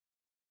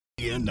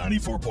ESPN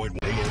 94.1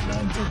 AM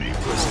 930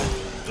 present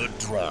The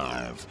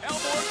Drive.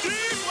 Elmore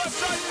deep, left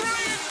side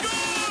three, it's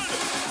good!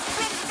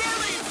 From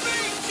 30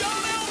 feet,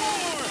 John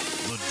Elmore!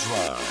 The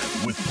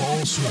Drive with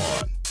Paul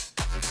Swann.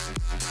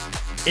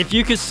 If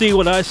you could see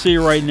what I see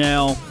right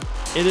now,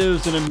 it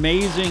is an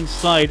amazing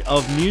sight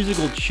of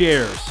musical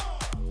chairs.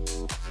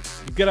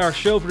 We've got our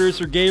show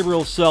producer,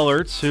 Gabriel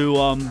Sellerts,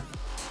 who,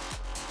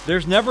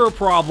 there's never a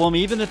problem.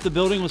 Even if the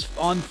building was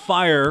on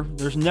fire,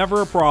 there's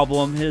never a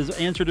problem. His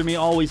answer to me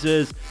always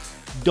is,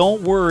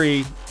 don't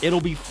worry,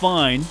 it'll be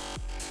fine.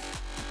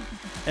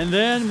 And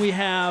then we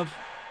have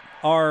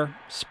our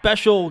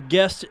special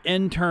guest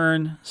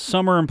intern,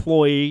 summer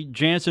employee,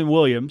 Jansen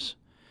Williams.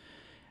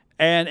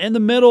 And in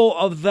the middle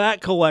of that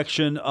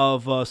collection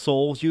of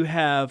souls, you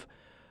have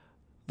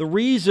the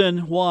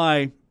reason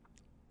why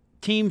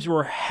teams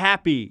were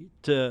happy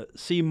to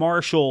see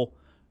Marshall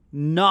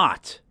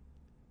not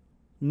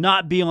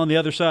be on the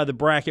other side of the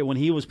bracket when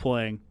he was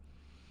playing.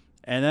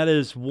 And that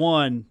is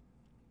one,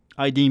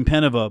 Ajdin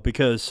Penava,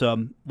 because,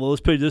 well, let's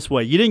put it this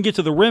way. You didn't get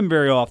to the rim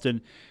very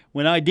often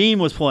when Ajdin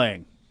was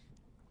playing.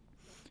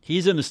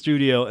 He's in the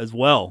studio as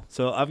well.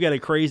 So I've got a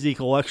crazy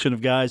collection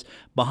of guys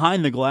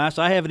behind the glass.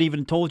 I haven't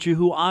even told you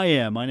who I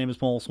am. My name is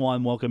Paul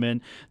Swann. Welcome in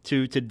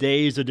to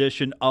today's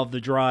edition of The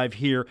Drive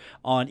here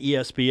on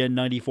ESPN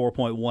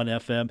 94.1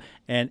 FM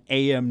and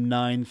AM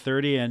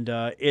 930. And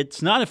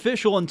it's not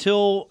official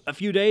until a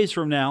few days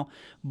from now,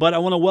 but I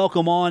want to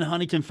welcome on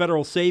Huntington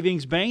Federal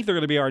Savings Bank. They're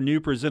going to be our new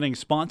presenting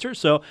sponsor.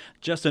 So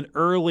just an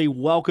early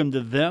welcome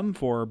to them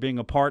for being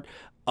a part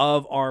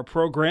of our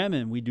program.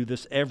 And we do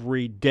this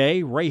every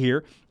day right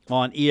here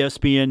on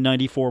ESPN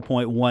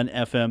 94.1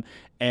 FM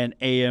and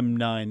AM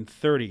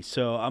 930.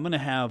 So I'm gonna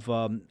have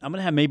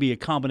maybe a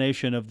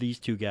combination of these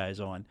two guys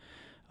on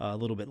a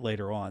little bit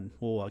later on.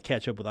 We'll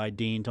catch up with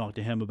Ajdin, talk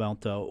to him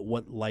about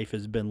what life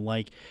has been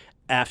like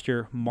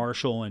after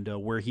Marshall and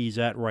where he's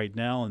at right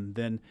now, and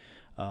then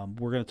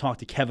we're going to talk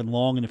to Kevin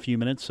Long in a few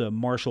minutes.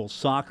 Marshall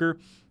soccer.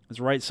 That's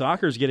right,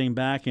 soccer is getting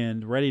back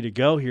and ready to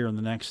go here in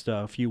the next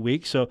few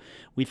weeks. So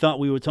we thought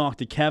we would talk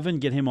to Kevin,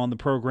 get him on the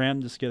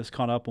program, just get us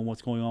caught up on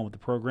what's going on with the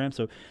program.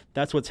 So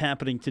that's what's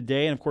happening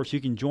today. And, of course, you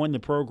can join the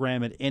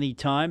program at any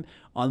time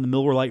on the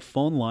Miller Lite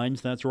phone lines.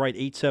 That's right,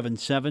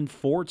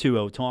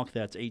 877-420-TALK.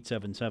 That's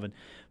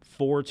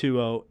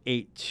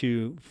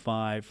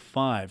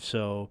 877-420-8255.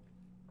 So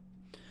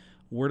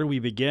where do we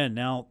begin?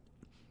 Now,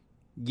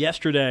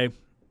 yesterday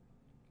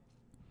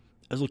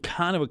was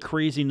kind of a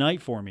crazy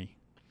night for me.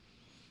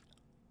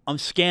 I'm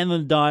scanning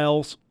the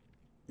dials,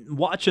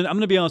 watching. I'm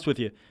going to be honest with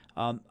you.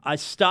 I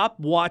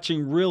stopped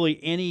watching really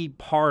any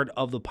part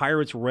of the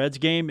Pirates-Reds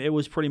game. It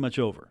was pretty much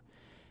over.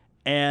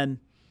 And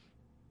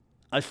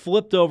I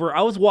flipped over.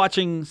 I was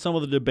watching some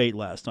of the debate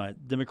last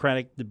night,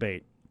 Democratic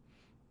debate.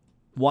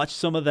 Watched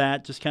some of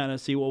that, just kind of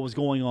see what was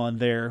going on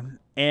there.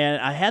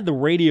 And I had the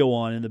radio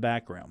on in the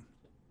background.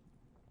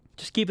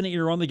 Just keeping an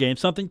ear on the game.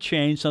 Something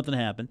changed. Something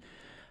happened.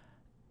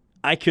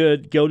 I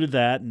could go to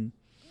that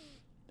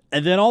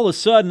and then all of a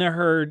sudden, I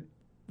heard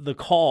the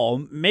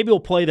call. Maybe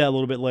we'll play that a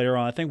little bit later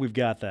on. I think we've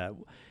got that.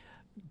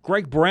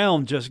 Greg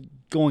Brown just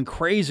going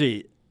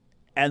crazy,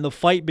 and the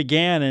fight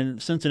began,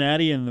 and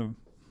Cincinnati and the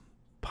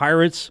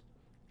Pirates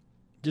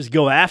just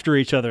go after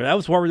each other. That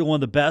was probably one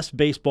of the best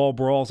baseball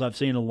brawls I've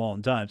seen in a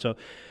long time. So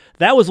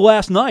that was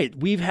last night.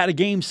 We've had a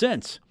game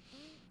since.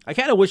 I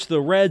kind of wish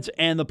the Reds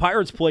and the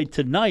Pirates played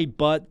tonight,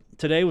 but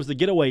today was the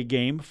getaway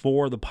game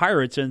for the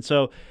Pirates, and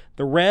so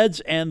the Reds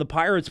and the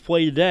Pirates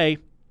play today.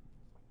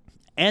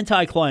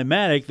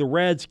 Anticlimactic, the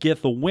Reds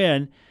get the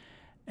win,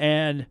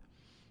 and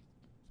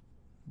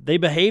they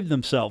behave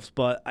themselves.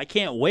 But I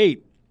can't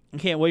wait. I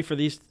can't wait for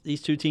these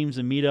two teams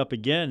to meet up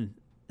again.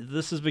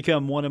 This has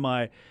become one of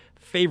my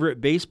favorite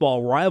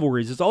baseball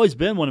rivalries. It's always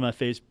been one of my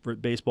favorite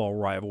baseball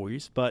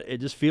rivalries, but it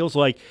just feels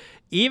like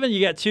even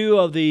you got two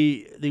of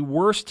the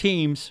worst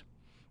teams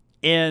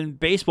in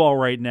baseball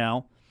right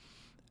now.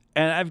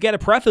 And I've got to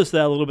preface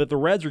that a little bit. The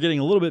Reds are getting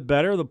a little bit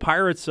better. The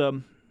Pirates,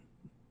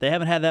 they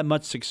haven't had that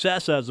much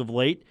success as of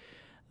late.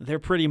 They're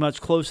pretty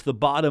much close to the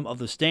bottom of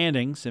the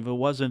standings. If it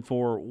wasn't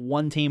for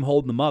one team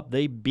holding them up,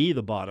 they'd be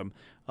the bottom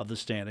of the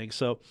standings.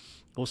 So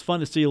it was fun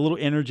to see a little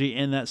energy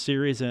in that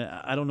series, and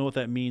I don't know what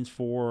that means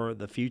for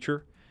the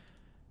future.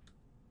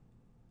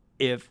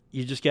 If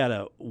you just got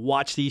to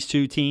watch these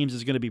two teams,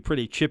 it's going to be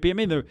pretty chippy. I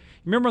mean,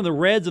 remember the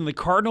Reds and the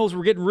Cardinals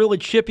were getting really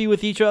chippy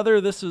with each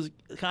other? This is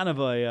kind of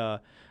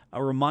a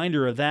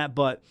reminder of that,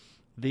 but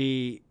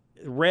the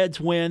Reds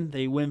win.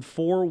 They win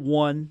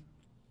 4-1,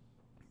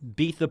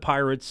 beat the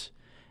Pirates.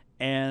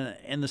 And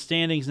in the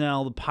standings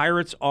now, the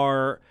Pirates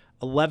are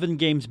 11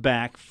 games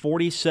back,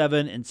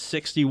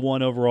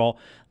 47-61 overall.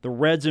 The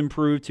Reds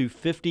improved to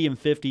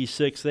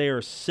 50-56. They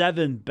are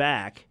 7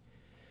 back.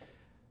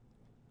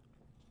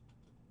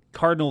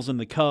 Cardinals and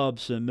the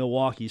Cubs and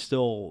Milwaukee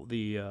still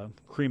the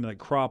cream of the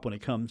crop when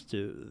it comes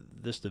to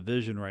this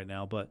division right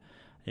now. But,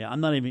 yeah,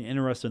 I'm not even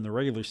interested in the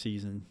regular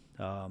season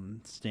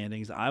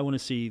standings. I want to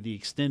see the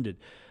extended,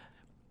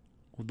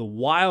 the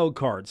wild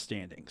card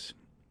standings.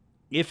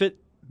 If it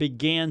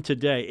began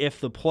today, if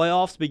the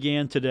playoffs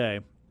began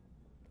today,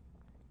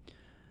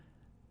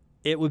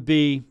 it would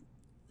be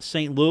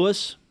St.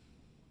 Louis.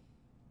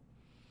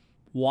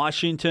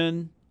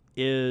 Washington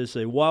is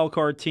a wild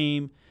card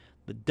team.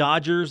 The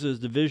Dodgers is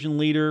division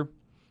leader.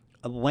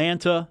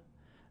 Atlanta,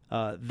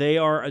 they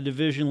are a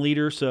division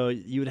leader, so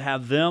you would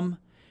have them.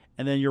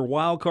 And then your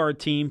wild card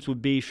teams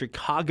would be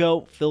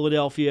Chicago,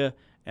 Philadelphia,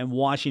 and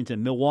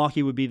Washington.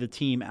 Milwaukee would be the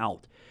team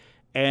out.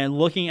 And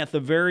looking at the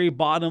very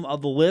bottom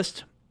of the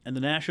list in the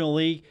National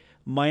League,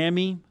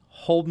 Miami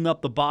holding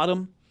up the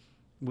bottom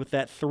with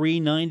that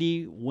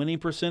 .390 winning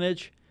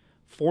percentage,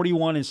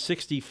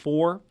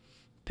 41-64.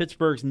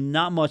 Pittsburgh's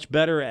not much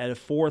better at a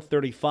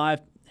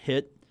 .435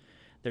 hit.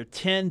 They're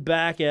 10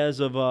 back as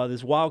of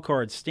this wild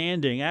card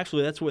standing.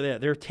 Actually, that's where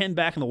they're 10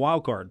 back in the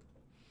wild card.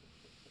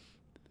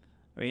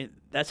 I mean,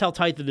 that's how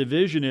tight the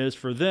division is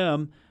for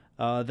them.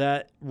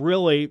 That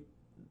really,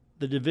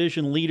 the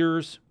division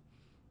leaders,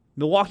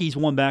 Milwaukee's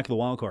one back of the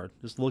wild card.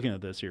 Just looking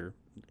at this here,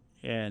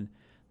 and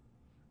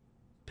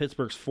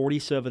Pittsburgh's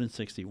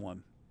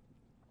 47-61.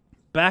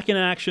 Back in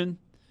action.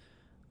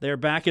 They're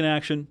back in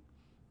action.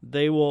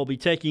 They will be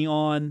taking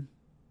on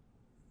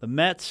the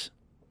Mets.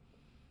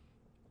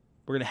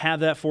 We're going to have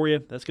that for you.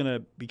 That's going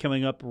to be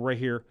coming up right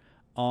here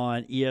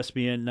on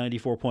ESPN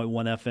 94.1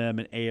 FM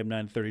and AM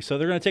 930. So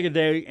they're going to take a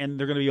day, and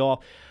they're going to be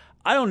off.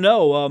 I don't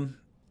know.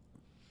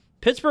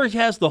 Pittsburgh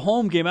has the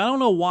home game. I don't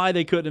know why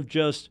they couldn't have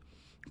just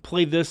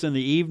played this in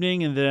the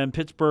evening, and then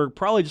Pittsburgh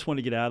probably just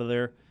wanted to get out of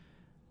there.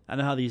 I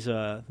know how these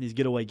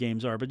getaway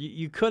games are, but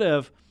you could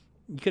have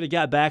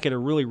got back at a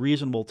really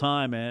reasonable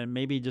time and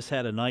maybe just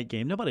had a night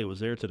game. Nobody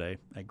was there today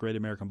at Great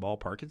American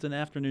Ballpark. It's an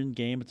afternoon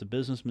game. It's a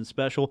businessman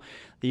special.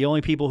 The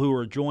only people who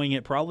were enjoying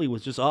it probably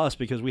was just us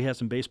because we had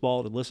some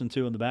baseball to listen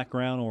to in the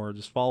background or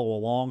just follow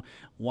along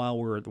while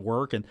we're at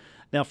work. And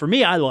now for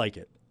me, I like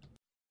it.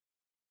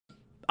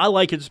 I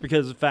like it just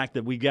because of the fact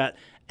that we got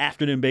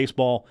afternoon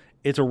baseball.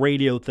 It's a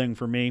radio thing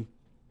for me.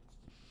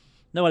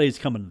 Nobody's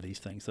coming to these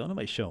things, though.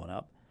 Nobody's showing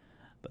up.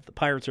 But the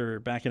Pirates are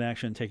back in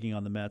action taking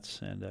on the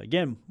Mets. And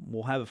again,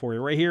 we'll have it for you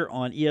right here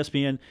on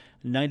ESPN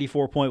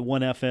 94.1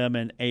 FM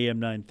and AM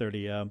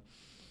 930.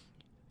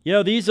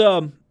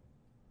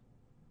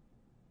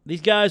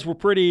 These guys were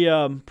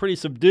pretty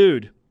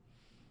subdued.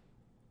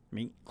 I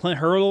mean, Clint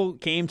Hurdle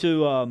came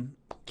to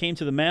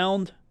the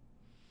mound,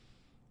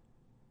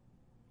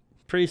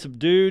 pretty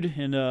subdued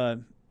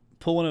and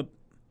pulling up.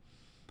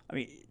 I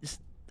mean,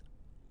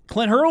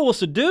 Clint Hurdle was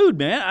subdued,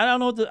 man. I don't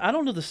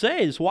know what to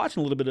say. Just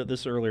watching a little bit of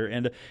this earlier,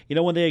 and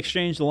when they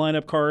exchanged the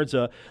lineup cards,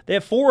 they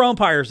have 4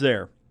 umpires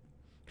there,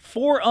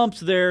 4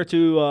 umps there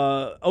to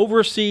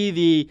oversee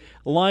the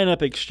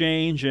lineup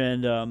exchange.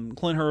 And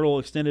Clint Hurdle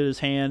extended his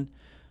hand,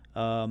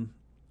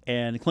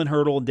 and Clint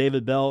Hurdle and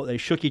David Bell, they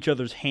shook each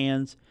other's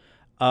hands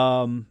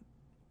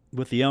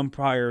with the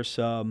umpires.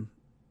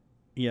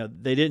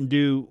 They didn't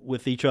do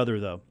with each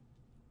other though.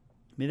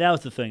 I mean, that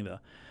was the thing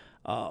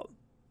though.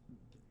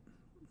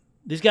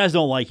 These guys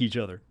don't like each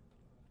other.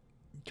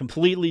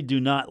 Completely do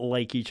not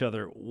like each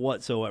other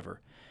whatsoever.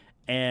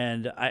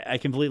 And I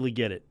completely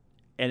get it.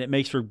 And it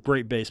makes for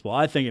great baseball.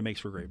 I think it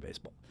makes for great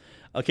baseball.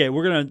 Okay,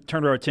 we're going to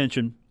turn our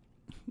attention.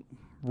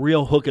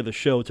 Real hook of the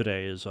show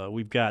today is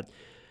we've got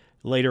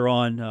later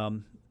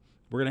on,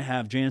 we're going to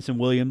have Jansen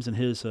Williams and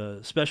his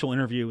special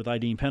interview with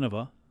Ajdin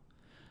Penava.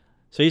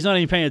 So he's not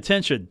even paying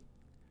attention.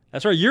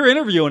 That's right, you're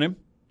interviewing him.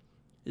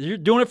 You're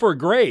doing it for a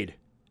grade.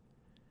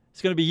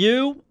 It's going to be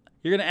you.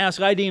 You're going to ask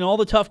Ajdin all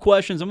the tough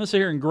questions. I'm going to sit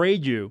here and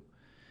grade you.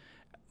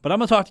 But I'm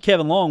going to talk to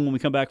Kevin Long when we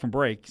come back from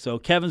break. So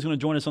Kevin's going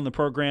to join us on the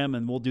program,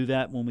 and we'll do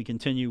that when we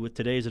continue with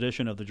today's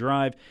edition of The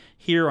Drive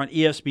here on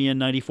ESPN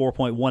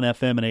 94.1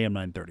 FM and AM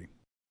 930.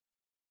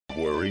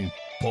 Worry?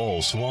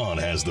 Paul Swann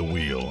has the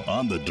wheel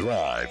on The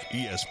Drive,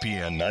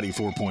 ESPN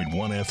 94.1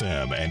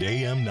 FM and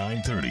AM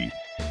 930.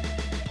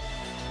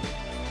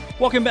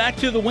 Welcome back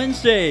to the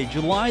Wednesday,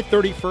 July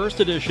 31st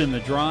edition,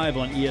 The Drive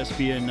on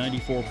ESPN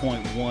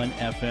 94.1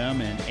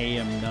 FM and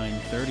AM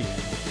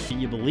 930.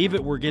 Can you believe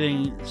it? We're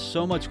getting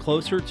so much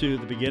closer to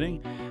the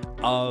beginning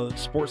of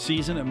sports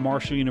season at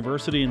Marshall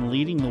University, and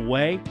leading the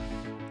way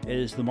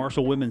is the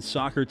Marshall women's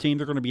soccer team.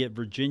 They're going to be at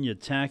Virginia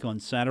Tech on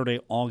Saturday,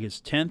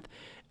 August 10th.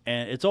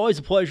 And it's always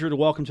a pleasure to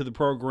welcome to the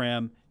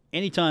program,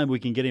 anytime we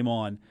can get him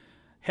on,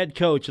 head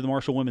coach of the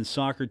Marshall women's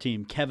soccer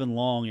team, Kevin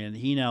Long, and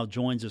he now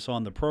joins us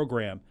on the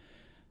program.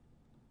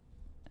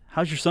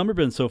 How's your summer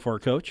been so far,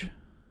 Coach?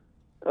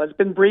 Well, it's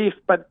been brief,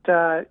 but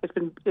I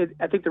think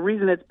the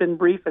reason it's been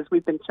brief is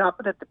we've been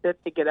chomping at the bit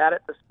to get at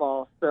it this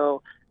fall.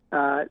 So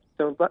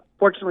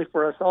fortunately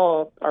for us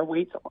all, our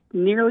wait's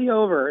nearly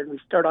over, and we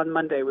start on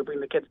Monday. We bring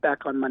the kids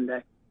back on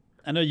Monday.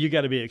 I know you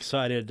got to be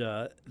excited.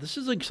 This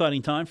is an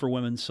exciting time for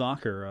women's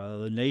soccer.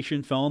 The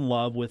nation fell in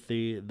love with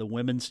the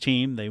women's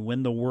team. They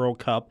win the World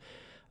Cup,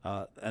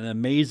 an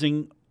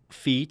amazing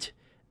feat,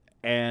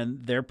 and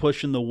they're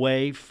pushing the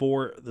way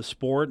for the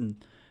sport.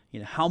 And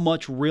how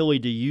much really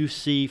do you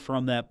see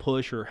from that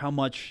push, or how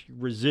much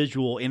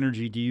residual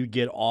energy do you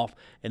get off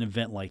an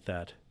event like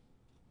that?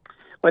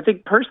 Well, I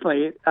think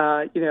personally,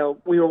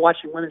 we were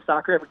watching women's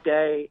soccer every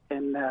day,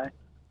 and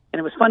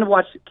it was fun to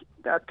watch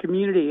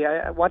community.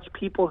 I watched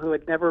people who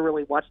had never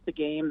really watched the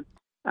game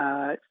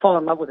fall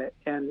in love with it,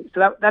 and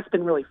so that's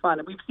been really fun.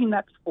 And we've seen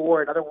that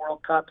before at other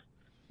World Cups.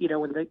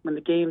 When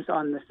the game's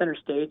on the center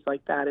stage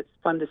like that, it's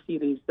fun to see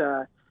these.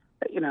 I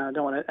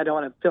don't want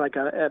to feel like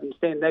I'm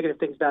saying negative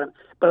things about them,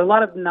 but a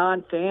lot of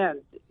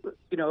non-fans,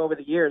 over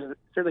the years,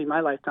 certainly in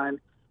my lifetime,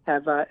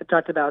 have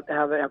talked about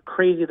how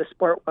crazy the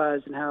sport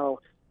was and how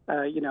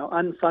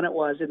unfun it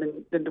was,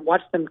 and then to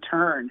watch them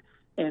turn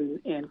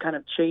and kind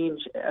of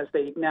change as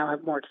they now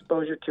have more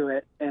exposure to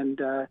it, and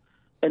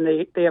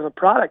they have a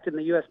product in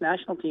the U.S.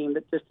 national team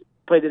that just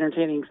played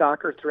entertaining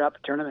soccer throughout the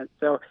tournament.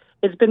 So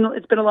it's been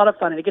a lot of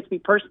fun, and it gets me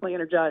personally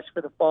energized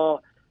for the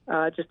fall,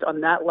 just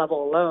on that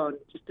level alone,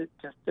 just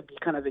to be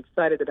kind of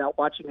excited about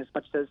watching as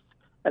much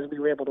as we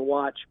were able to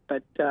watch.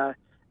 But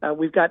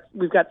we've got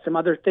some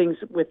other things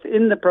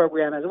within the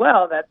program as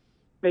well that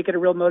make it a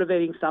real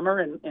motivating summer,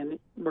 and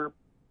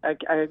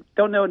I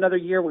don't know another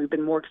year we've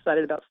been more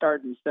excited about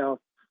starting. So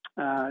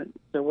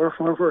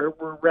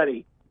we're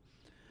ready.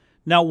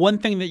 Now, one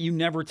thing that you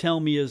never tell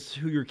me is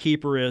who your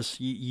keeper is.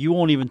 You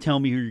won't even tell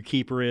me who your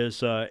keeper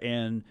is,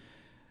 and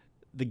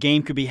the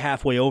game could be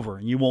halfway over,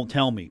 and you won't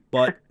tell me.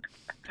 But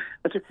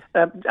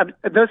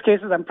in those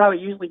cases, I'm probably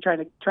usually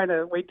trying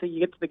to wait till you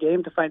get to the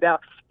game to find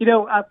out.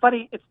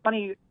 It's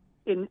funny.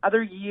 In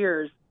other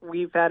years,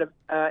 we've had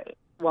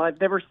well, I've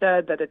never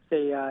said that it's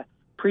a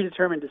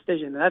predetermined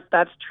decision.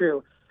 That's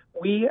true.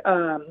 We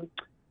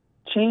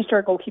changed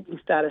our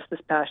goalkeeping status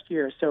this past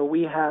year, so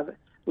we have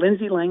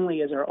Lindsay Langley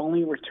is our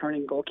only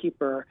returning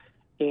goalkeeper,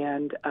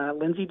 and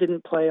Lindsay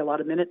didn't play a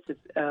lot of minutes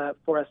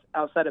for us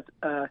outside of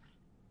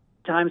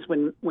times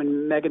when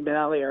Megan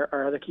Benally,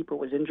 our other keeper,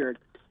 was injured.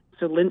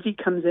 So Lindsay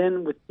comes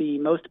in with the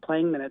most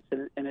playing minutes,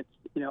 and it's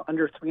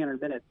under 300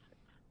 minutes.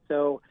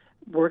 So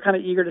we're kind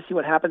of eager to see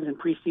what happens in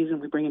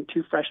preseason. We bring in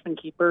 2 freshman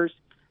keepers,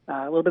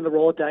 a little bit of the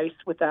roll of dice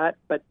with that,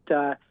 but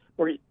there's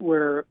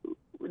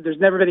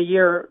never been a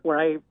year where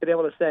I've been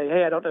able to say,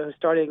 hey, I don't know who's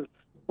starting,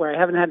 where I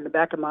haven't had in the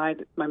back of my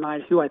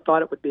mind who I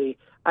thought it would be.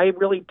 I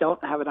really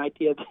don't have an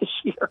idea this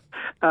year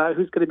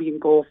who's going to be in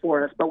goal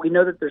for us, but we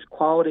know that there's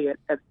quality at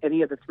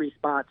any of the 3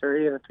 spots or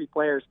any of the 3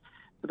 players.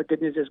 So the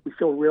good news is we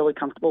feel really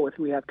comfortable with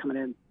who we have coming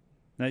in.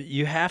 Now,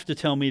 you have to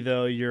tell me,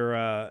 though,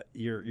 your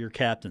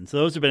captain. So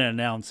those have been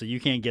announced, so you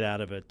can't get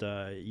out of it.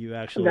 You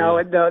actually no,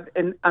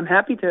 and I'm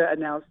happy to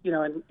announce.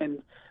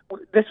 And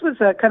this was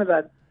kind of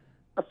a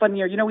fun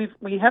year.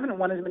 We haven't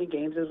won as many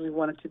games as we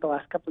wanted to the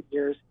last couple of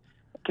years.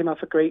 Came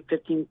off a great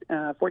 14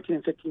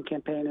 and 15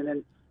 campaign,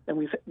 and then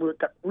we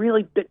got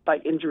really bit by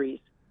injuries,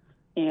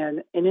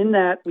 and in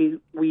that we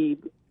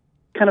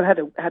kind of had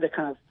to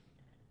kind of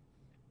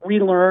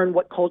relearn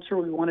what culture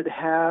we wanted to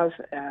have.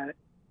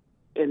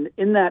 And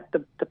in that,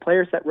 the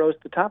players that rose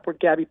to the top were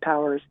Gabby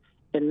Powers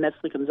and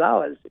Metzli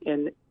Gonzalez.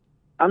 And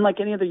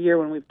unlike any other year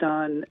when we've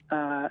done,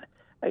 I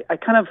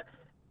kind of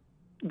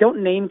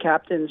don't name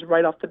captains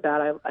right off the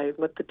bat. I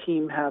let the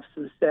team have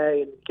some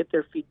say and get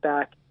their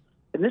feedback.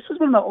 And this was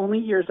one of the only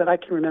years that I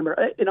can remember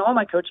in all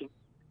my coaching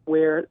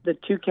where the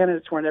 2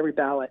 candidates were on every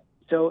ballot.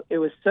 So it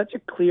was such a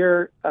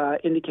clear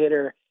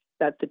indicator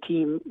that the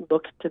team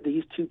looked to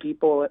these 2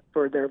 people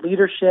for their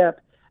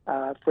leadership,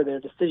 for their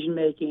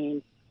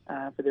decision-making,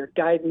 for their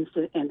guidance.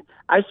 And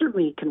I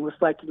certainly can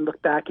reflect and look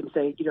back and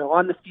say,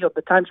 on the field,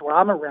 the times where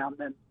I'm around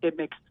them, it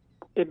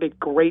made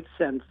great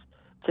sense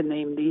to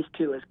name these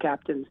 2 as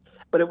captains.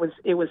 But it was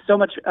so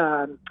much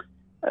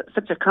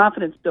such a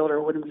confidence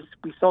builder when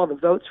we saw the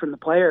votes from the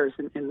players,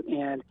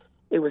 and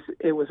it was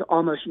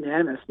almost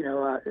unanimous.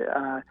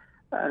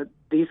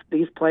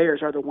 These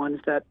players are the ones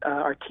that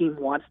our team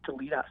wants to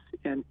lead us,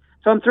 and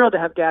so I'm thrilled to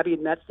have Gabby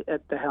and Metz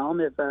at the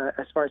helm as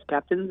far as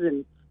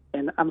captains,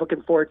 and I'm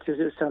looking forward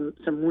to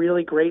some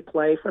really great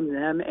play from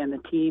them and the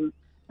team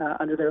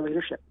under their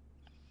leadership.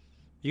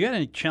 You got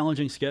a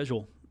challenging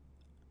schedule.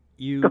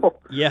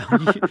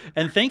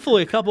 And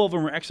thankfully a couple of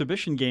them are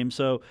exhibition games,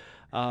 so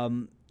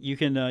you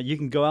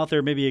can go out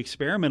there, maybe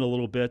experiment a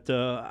little bit.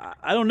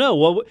 I don't know.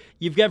 Well,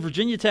 you've got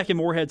Virginia Tech and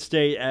Morehead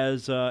State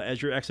as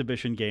your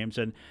exhibition games,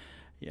 and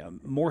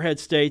Morehead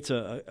State's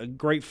a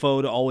great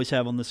foe to always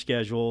have on the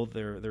schedule.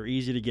 They're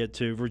easy to get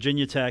to.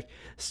 Virginia Tech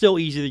still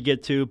easy to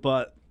get to,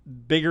 but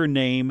bigger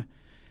name.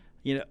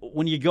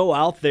 When you go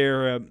out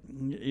there,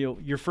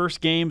 your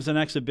first game's an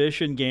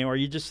exhibition game. Are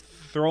you just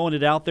throwing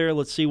it out there?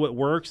 Let's see what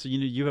works.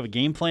 You have a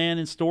game plan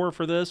in store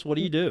for this. What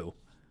do you do?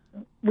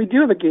 We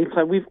do have a game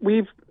plan.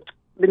 We've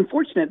been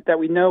fortunate that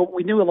we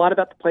knew a lot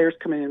about the players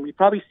coming in. We've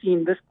probably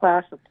seen this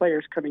class of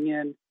players coming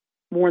in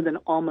more than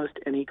almost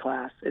any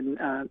class. And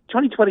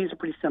 2020s are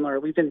pretty similar.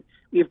 We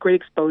have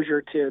great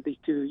exposure to these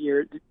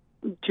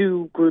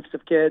 2 groups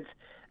of kids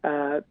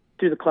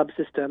through the club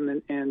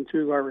system and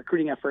through our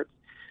recruiting efforts.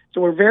 So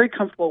we're very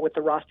comfortable with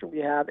the roster we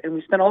have, and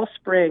we spent all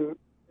spring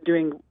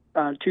doing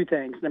 2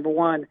 things. Number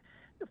one,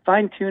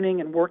 fine-tuning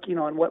and working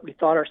on what we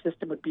thought our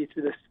system would be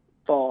through this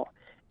fall.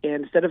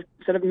 And instead of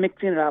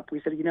mixing it up,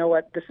 we said, you know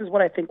what, this is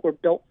what I think we're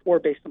built for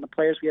based on the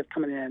players we have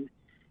coming in.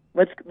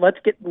 Let's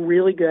get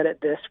really good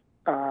at this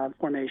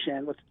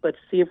formation. Let's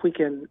see if we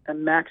can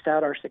max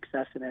out our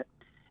success in it.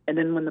 And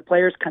then when the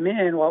players come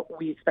in, well,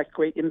 we expect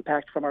great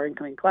impact from our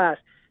incoming class.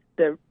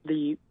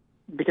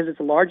 Because it's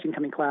a large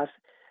incoming class,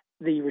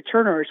 the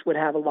returners would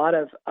have a lot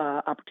of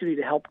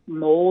opportunity to help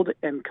mold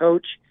and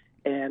coach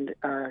and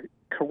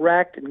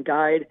correct and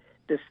guide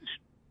this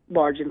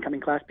large incoming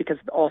class, because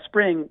all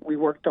spring we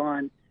worked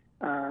on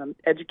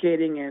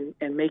educating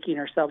and making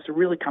ourselves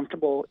really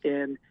comfortable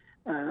in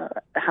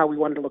how we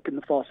wanted to look in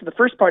the fall. So the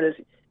first part is,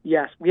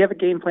 yes, we have a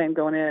game plan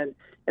going in.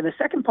 And the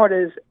second part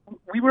is,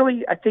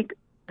 I think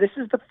this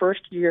is the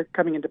first year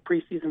coming into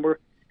preseason. We're,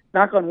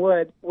 knock on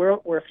wood,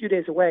 we're a few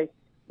days away.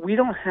 We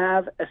don't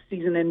have a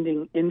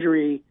season-ending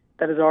injury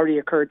that has already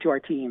occurred to our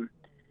team.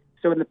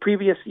 So in the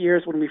previous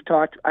years when we've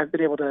talked, I've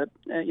been able to,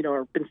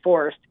 or been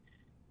forced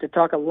to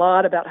talk a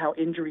lot about how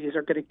injuries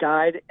are going to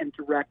guide and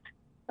direct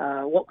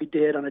what we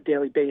did on a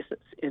daily basis.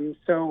 And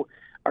so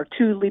our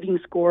two leading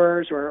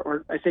scorers,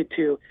 or I say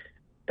two,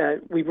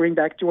 we bring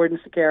back Jordan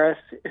Sakaris,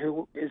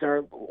 who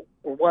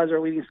was our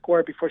leading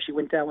scorer before she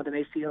went down with an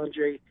ACL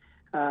injury.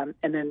 And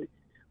then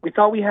we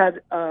thought we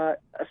had a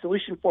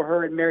solution for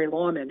her in Mary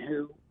Lawman,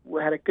 who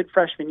had a good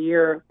freshman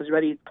year, was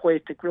ready,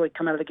 poised to really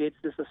come out of the gates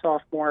as a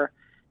sophomore.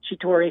 She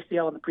tore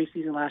ACL in the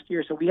preseason last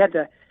year, so we had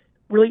to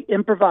really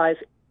improvise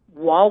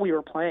while we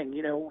were playing.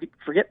 We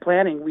forget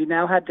planning. We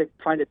now had to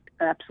find an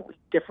absolutely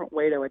different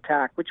way to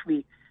attack, which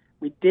we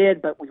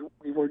did, but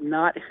we were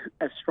not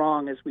as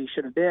strong as we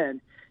should have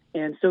been.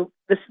 And so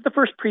this is the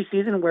first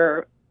preseason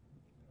where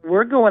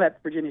we're going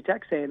at Virginia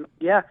Tech saying,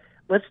 yeah,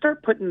 let's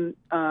start putting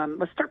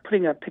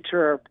a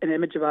picture or an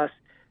image of us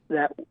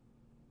that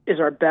is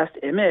our best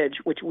image,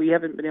 which we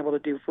haven't been able to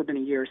do for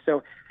many years.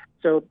 So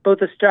both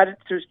there's kind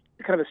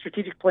of a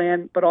strategic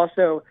plan, but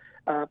also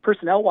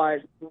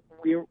personnel-wise,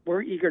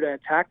 we're eager to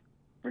attack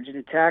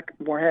Virginia Tech,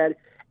 Moorhead,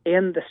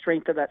 and the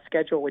strength of that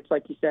schedule, which,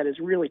 like you said, is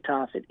really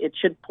tough. It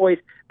should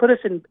put us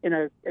in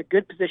a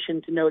good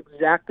position to know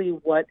exactly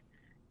what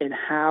and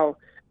how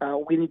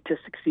we need to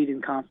succeed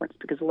in conference,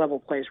 because the level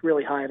of play is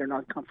really high in our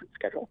non-conference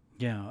schedule.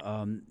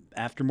 Yeah.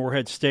 After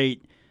Moorhead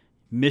State,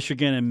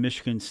 Michigan and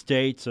Michigan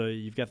State, so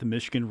you've got the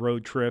Michigan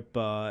road trip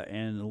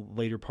in the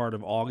later part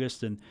of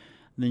August, and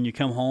then you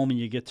come home and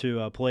you get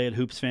to play at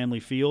Hoops Family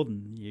Field,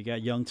 and you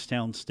got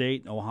Youngstown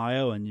State,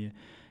 Ohio, and you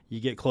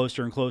get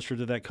closer and closer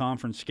to that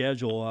conference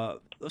schedule.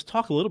 Let's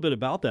talk a little bit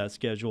about that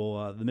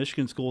schedule. The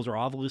Michigan schools are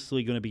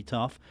obviously going to be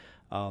tough.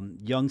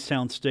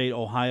 Youngstown State,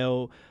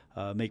 Ohio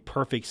make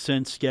perfect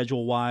sense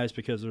schedule-wise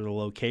because of the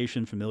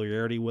location,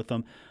 familiarity with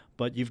them.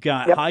 But you've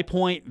got High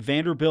Point,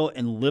 Vanderbilt,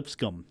 and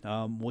Lipscomb.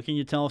 What can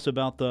you tell us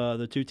about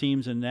the two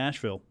teams in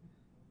Nashville?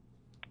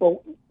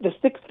 Well, the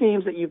 6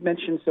 games that you've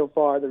mentioned so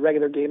far, the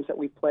regular games that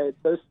we've played,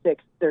 those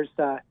 6, there's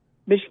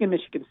Michigan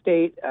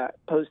State,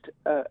 post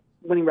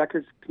winning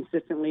records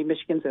consistently.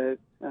 Michigan's a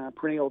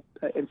perennial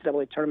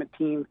NCAA tournament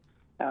team.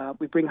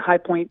 We bring High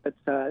Point,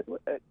 that's a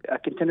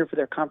contender for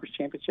their conference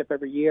championship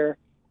every year.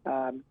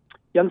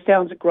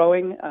 Youngstown's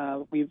growing.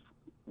 We've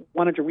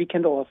wanted to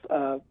rekindle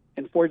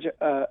and forge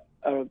a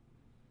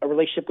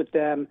relationship with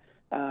them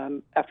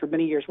after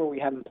many years where we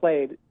haven't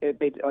played. It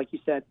made, like you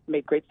said,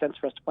 made great sense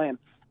for us to play them.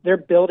 Their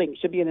building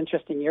should be an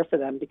interesting year for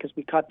them because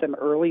we caught them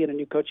early in a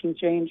new coaching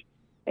change,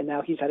 and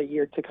now he's had a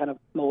year to kind of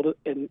mold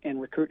it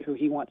and recruit who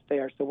he wants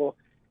there. So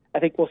I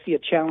think we'll see a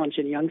challenge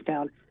in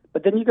Youngstown.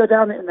 But then you go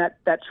down in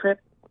that trip,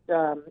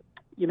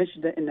 you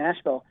mentioned it in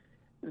Nashville.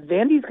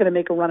 Vandy's going to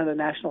make a run at a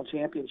national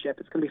championship.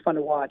 It's going to be fun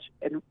to watch,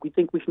 and we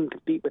think we can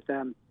compete with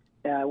them.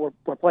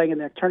 We're playing in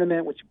their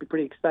tournament, which would be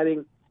pretty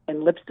exciting.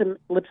 And Lipscomb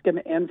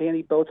and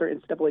Vandy both are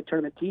NCAA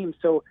tournament teams.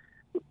 So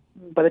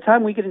by the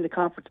time we get into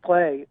conference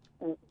play,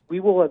 we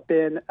will have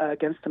been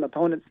against some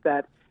opponents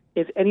that,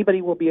 if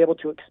anybody will be able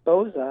to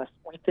expose us,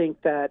 we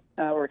think that,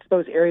 or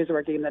expose areas of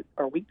our game that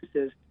are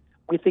weaknesses,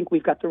 we think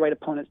we've got the right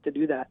opponents to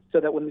do that. So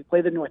that when we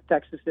play the North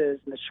Texases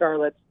and the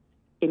Charlottes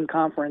in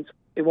conference,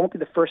 it won't be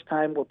the first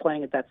time we're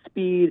playing at that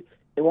speed.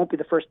 It won't be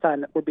the first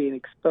time that we're being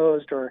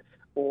exposed or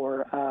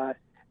we're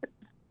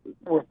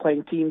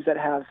playing teams that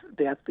have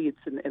the athletes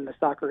and the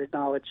soccer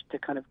knowledge to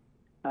kind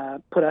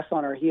of put us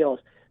on our heels.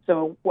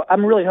 So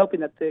I'm really hoping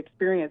that the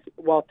experience,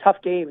 while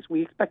tough games,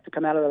 we expect to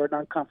come out of our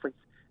non-conference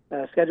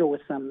schedule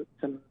with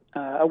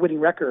a winning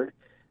record.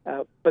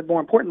 But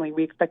more importantly,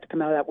 we expect to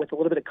come out of that with a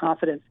little bit of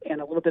confidence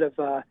and a little bit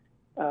of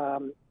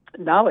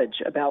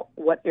knowledge about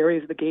what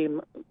areas of the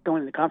game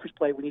going into conference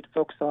play we need to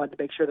focus on to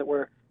make sure that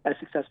we're as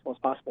successful as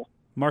possible.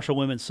 Marshall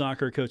women's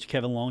soccer coach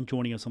Kevin Long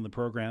joining us on the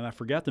program. I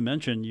forgot to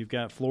mention you've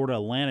got Florida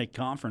Atlantic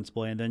Conference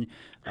play, and then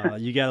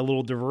you got a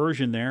little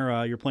diversion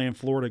there. You're playing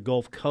Florida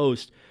Gulf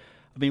Coast.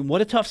 I mean,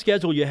 what a tough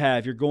schedule you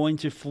have. You're going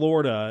to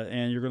Florida,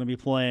 and you're going to be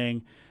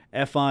playing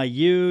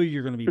FIU.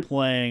 You're going to be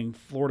playing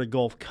Florida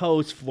Gulf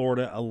Coast,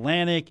 Florida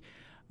Atlantic. I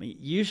mean,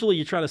 usually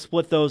you try to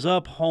split those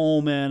up,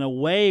 home and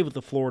away with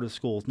the Florida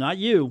schools. Not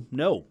you,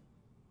 no.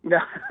 No.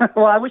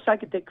 Well, I wish I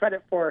could take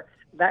credit for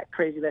that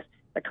craziness.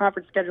 The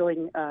conference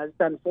scheduling is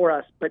done for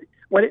us. But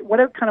what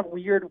a kind of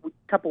weird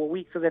couple of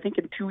weeks, because I think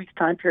in 2 weeks'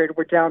 time period,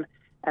 we're down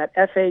at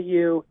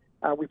FAU,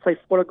 We play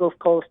Florida Gulf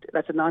Coast.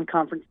 That's a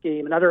non-conference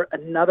game.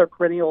 Another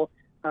perennial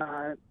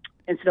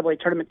NCAA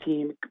tournament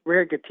team,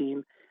 very good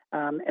team.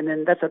 And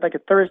then that's like a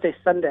Thursday,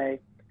 Sunday.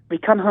 We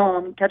come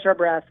home, catch our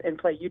breath, and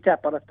play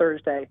UTEP on a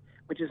Thursday,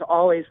 which is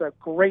always a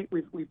great.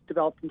 We've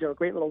developed into a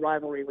great little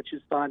rivalry, which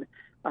is fun.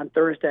 On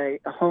Thursday,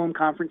 a home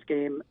conference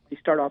game we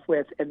start off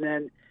with, and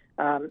then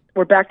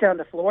we're back down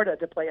to Florida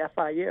to play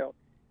FIU,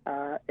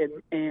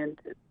 and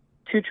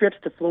 2 trips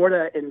to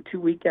Florida in 2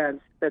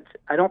 weekends.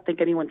 I don't think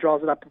anyone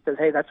draws it up and says,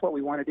 "Hey, that's what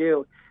we want to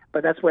do,"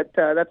 but that's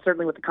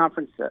certainly what the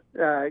conference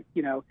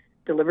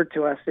delivered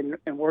to us, and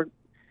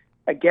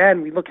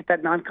we look at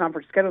that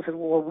non-conference schedule and say,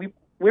 well,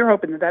 we're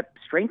hoping that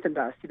strengthened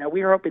us.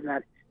 We are hoping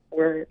that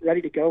we're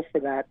ready to go for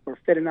that. We're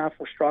fit enough,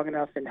 we're strong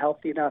enough, and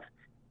healthy enough,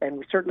 and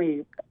we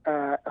certainly,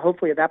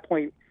 hopefully, at that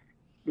point,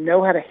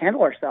 know how to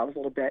handle ourselves a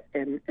little bit,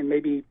 and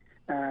maybe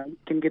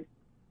can get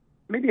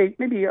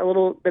maybe a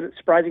little bit of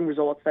surprising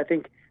results. I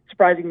think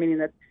surprising meaning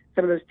that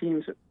some of those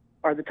teams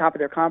are the top of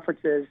their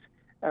conferences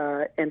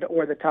and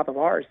or the top of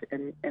ours,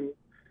 and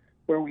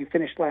where we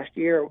finished last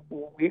year,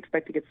 we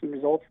expect to get some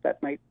results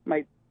that might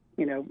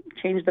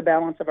change the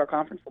balance of our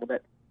conference a little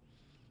bit.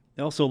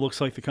 It also looks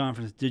like the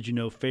conference did you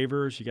no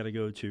favors. You got to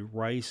go to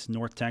Rice,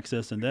 North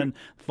Texas, and then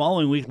the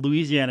following week,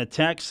 Louisiana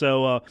Tech.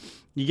 So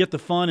you get the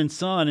fun and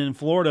sun in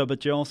Florida,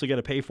 but you also got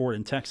to pay for it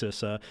in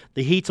Texas.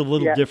 The heat's a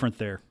little different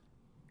there.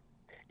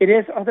 It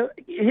is, although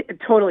it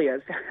totally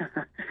is.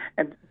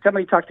 And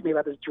somebody talked to me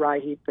about this dry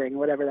heat thing,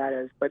 whatever that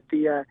is. But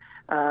we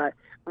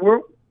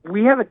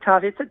have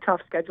it's a tough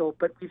schedule,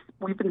 but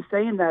we've been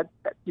saying that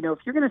if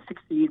you're going to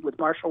succeed with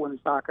Marshall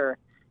women's soccer,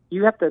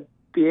 you have to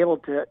be able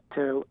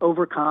to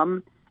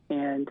overcome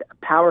and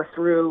power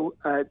through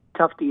a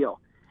tough deal.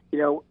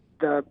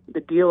 The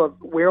deal of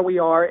where we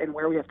are and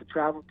where we have to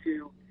travel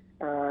to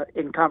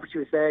in Conference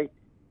USA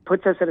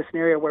puts us in a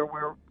scenario where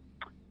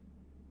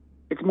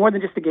it's more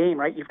than just a game,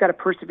 right? You've got to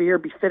persevere,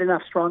 be fit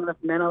enough, strong enough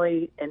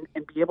mentally, and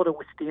be able to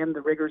withstand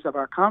the rigors of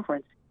our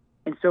conference.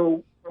 And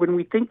so when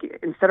we think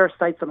and set our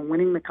sights on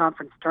winning the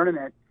conference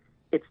tournament,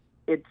 it's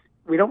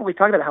we don't really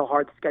talk about how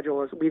hard the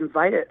schedule is. We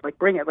invite it,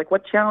 bring it. What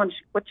other challenges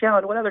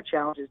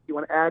do you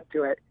want to add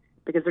to it?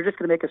 Because they're just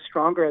going to make us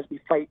stronger as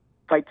we fight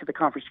to the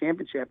conference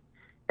championship.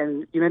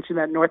 And you mentioned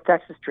that North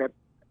Texas trip.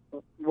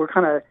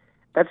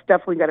 That's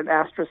definitely got an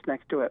asterisk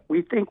next to it.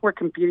 We think we're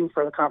competing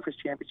for the conference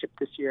championship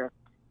this year.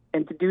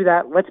 And to do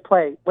that, let's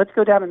play. Let's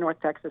go down to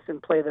North Texas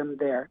and play them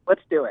there.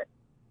 Let's do it.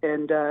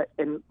 And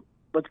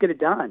let's get it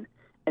done.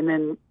 And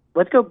then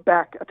let's go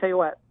back. I'll tell you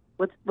what,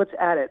 let's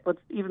add it.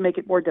 Let's even make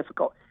it more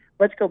difficult.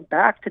 Let's go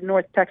back to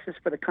North Texas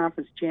for the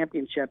conference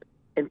championship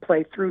and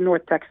play through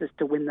North Texas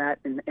to win that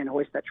and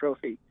hoist that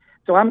trophy.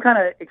 So I'm kind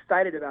of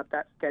excited about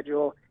that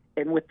schedule,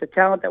 and with the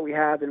talent that we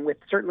have, and with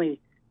certainly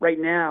right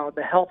now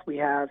the health we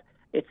have,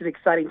 it's an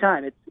exciting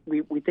time.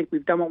 We think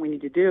we've done what we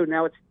need to do.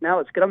 Now let's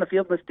get on the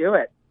field. Let's do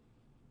it.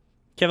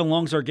 Kevin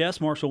Long's our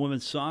guest. Marshall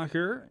Women's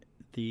Soccer,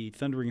 the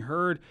Thundering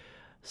Herd.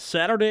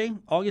 Saturday,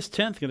 August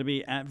 10th, going to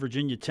be at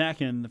Virginia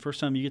Tech, and the first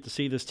time you get to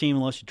see this team,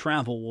 unless you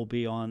travel, will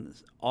be on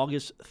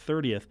August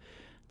 30th,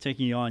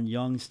 taking on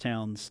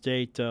Youngstown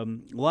State. A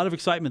lot of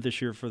excitement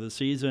this year for the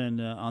season.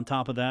 On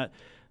top of that,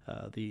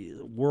 the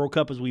World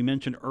Cup, as we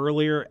mentioned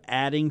earlier,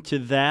 adding to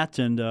that.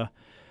 And are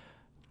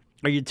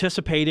you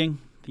anticipating,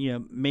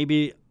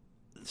 maybe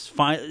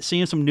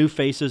seeing some new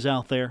faces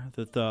out there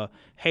that,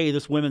 hey,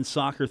 this women's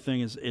soccer thing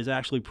is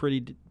actually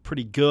pretty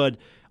good.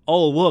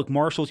 Oh, look,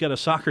 Marshall's got a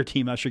soccer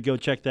team. I should go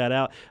check that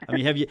out. I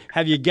mean,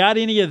 have you got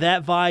any of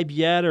that vibe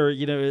yet, or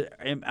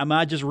am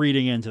I just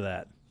reading into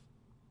that?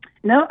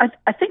 No,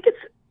 I think it's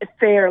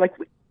fair.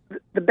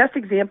 The best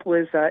example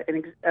is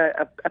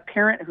a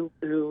parent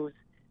whose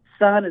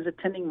son is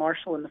attending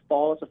Marshall in the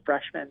fall as a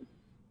freshman,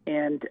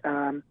 and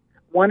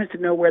wanted to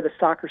know where the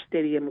soccer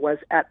stadium was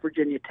at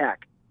Virginia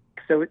Tech.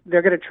 So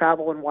they're going to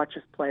travel and watch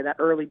us play that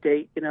early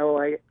date.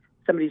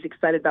 Somebody's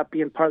excited about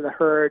being part of the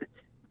Herd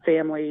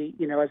family,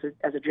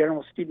 as a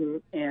general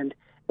student, and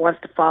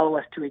wants to follow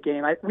us to a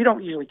game. We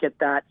don't usually get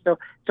that. So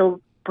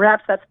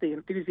perhaps that's the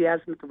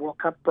enthusiasm that the World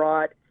Cup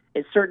brought.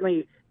 It's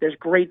certainly, there's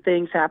great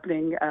things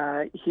happening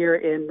here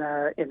in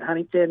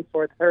Huntington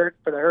for the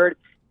Herd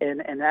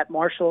and at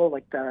Marshall,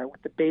 with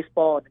the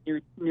baseball and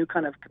the new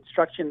kind of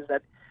constructions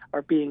that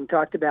are being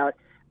talked about.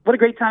 What a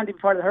great time to be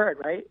part of the Herd,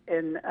 right?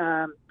 And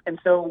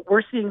so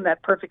we're seeing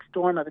that perfect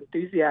storm of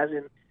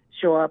enthusiasm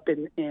show up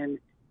in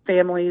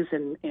families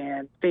and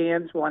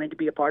fans wanting to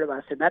be a part of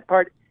us. And that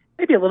part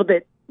maybe a little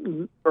bit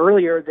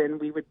earlier than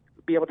we would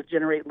be able to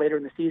generate later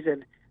in the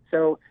season.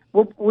 So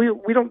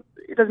we don't,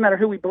 it doesn't matter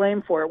who we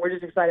blame for it. We're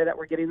just excited that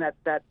we're getting that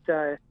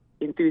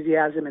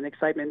enthusiasm and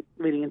excitement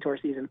leading into our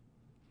season.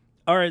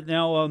 All right.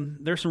 Now,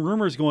 there's some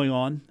rumors going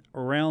on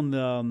around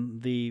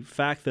the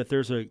fact that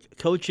there's a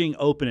coaching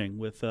opening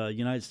with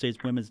United States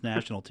women's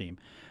national team.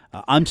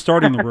 I'm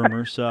starting the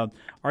rumors.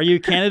 Are you a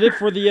candidate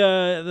for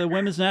the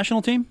women's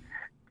national team?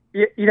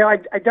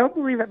 I don't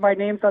believe that my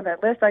name's on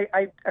that list.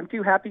 I'm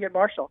too happy at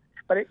Marshall.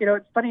 But,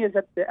 it's funny is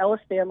that the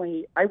Ellis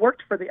family, I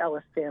worked for the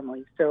Ellis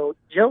family. So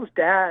Joe's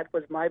dad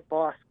was my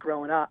boss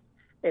growing up.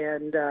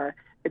 And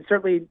and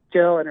certainly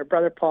Jill and her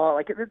brother Paul,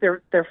 like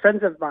they're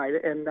friends of mine,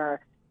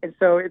 and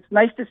so it's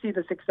nice to see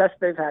the success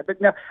they've had.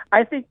 But no,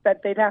 I think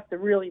that they'd have to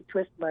really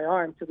twist my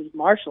arm to leave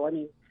Marshall. I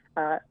mean,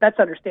 that's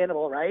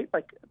understandable, right?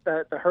 Like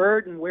the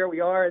herd and where we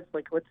are, it's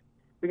like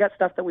we got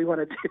stuff that we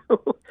want to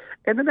do.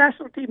 And the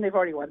national team, they've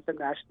already won some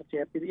national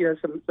champions,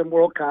 some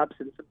World Cups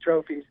and some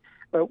trophies.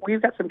 But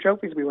we've got some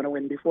trophies we want to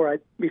win before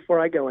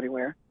I go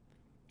anywhere.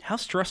 How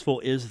stressful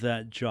is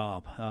that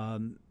job?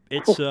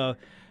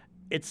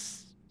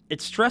 It's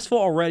stressful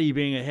already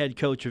being a head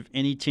coach of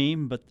any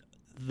team, but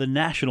the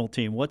national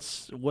team,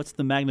 what's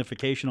the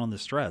magnification on the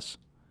stress?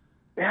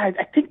 Yeah,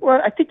 I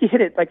think you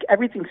hit it. Like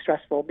everything's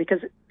stressful because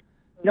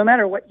no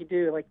matter what you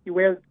do, like you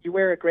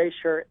wear a gray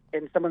shirt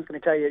and someone's going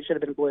to tell you it should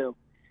have been blue,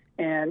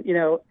 and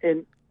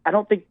and I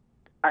don't think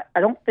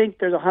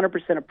there's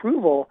 100%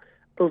 approval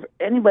of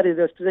anybody in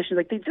those positions.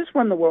 Like they just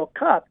won the World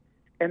Cup,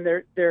 and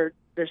they're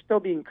still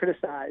being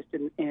criticized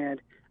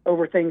and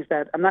over things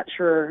that I'm not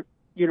sure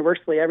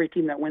universally every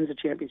team that wins a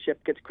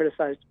championship gets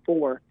criticized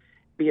for,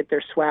 be it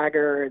their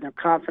swagger and their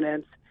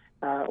confidence,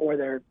 or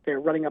they're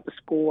running up a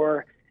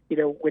score,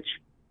 which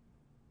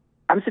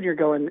I'm sitting here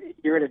going,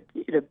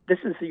 this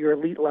is your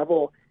elite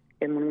level.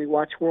 And when we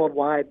watch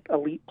worldwide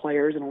elite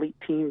players and elite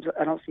teams,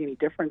 I don't see any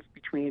difference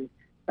between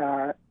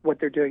what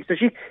they're doing. So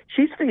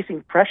she's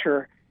facing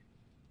pressure.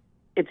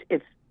 It's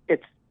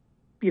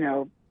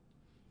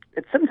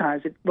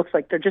sometimes it looks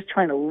like they're just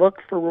trying to look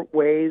for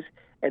ways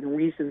and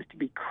reasons to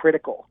be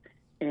critical.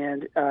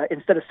 And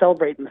instead of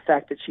celebrating the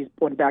fact that she's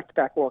won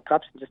back-to-back World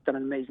Cups and just done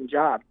an amazing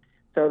job.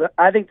 So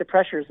I think the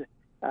pressure is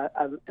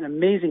an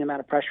amazing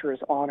amount of pressure is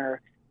on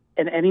her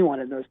and anyone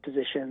in those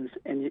positions.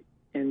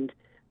 And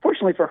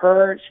fortunately for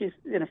her, she's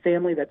in a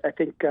family that I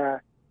think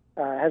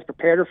has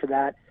prepared her for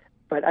that.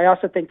 But I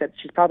also think that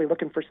she's probably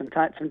looking for some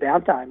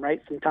downtime,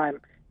 right? Some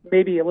time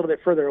maybe a little bit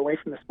further away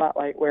from the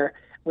spotlight where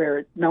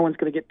no one's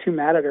going to get too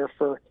mad at her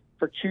for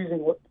choosing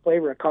what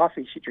flavor of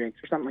coffee she drinks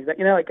or something like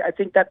that. I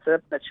think that's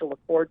that she'll look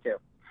forward to.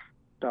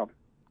 So,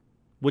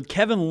 would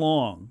Kevin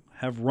Long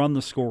have run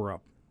the score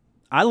up?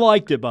 I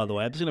liked it, by the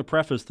way. I'm just going to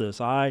preface this.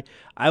 I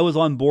was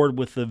on board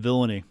with the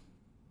villainy.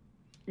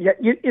 Yeah,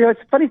 it's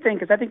a funny thing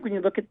because I think when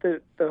you look at the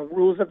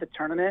rules of the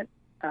tournament,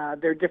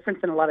 they're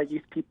different than a lot of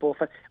youth people.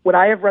 Would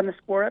I have run the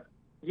score up?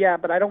 Yeah,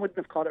 but I wouldn't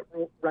have called it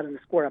running the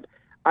score up.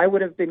 I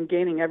would have been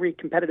gaining every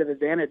competitive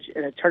advantage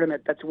in a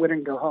tournament that's win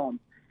and go home.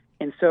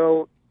 And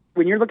so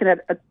when you're looking at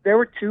there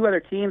were two other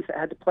teams that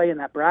had to play in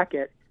that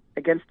bracket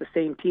against the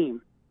same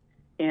team.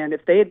 And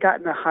if they had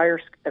gotten a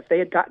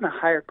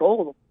higher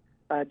goal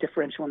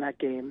differential in that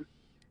game,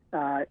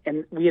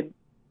 and we had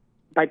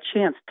by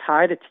chance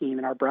tied a team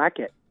in our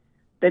bracket,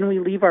 then we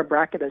leave our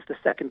bracket as the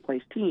second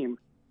place team.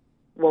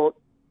 Well,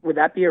 would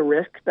that be a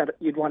risk that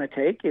you'd want to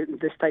take in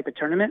this type of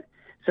tournament?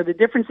 So the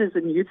difference is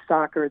in youth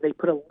soccer, they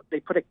put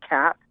a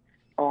cap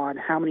on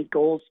how many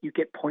goals you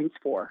get points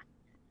for.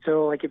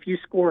 So like if you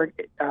score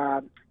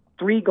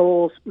 3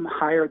 goals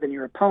higher than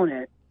your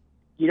opponent,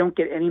 you don't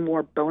get any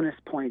more bonus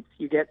points.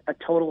 You get a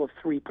total of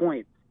 3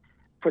 points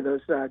for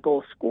those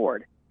goals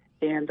scored.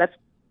 And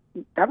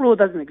that rule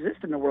doesn't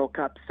exist in the World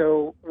Cup.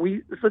 So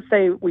let's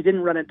say we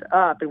didn't run it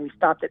up and we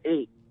stopped at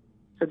 8.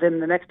 So then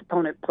the next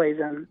opponent plays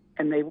them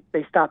and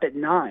they stop at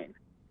 9.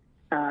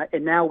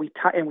 And now we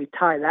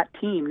tie that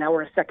team. Now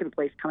we're in second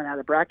place coming out of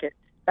the bracket.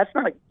 That's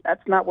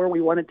not where we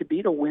wanted to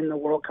be to win the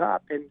World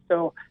Cup. And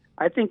so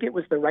I think it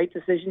was the right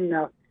decision.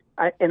 Now,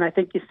 I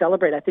think you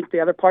celebrate. I think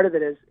the other part of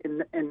it is,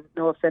 and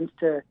no offense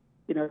to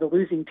the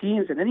losing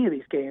teams in any of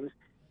these games,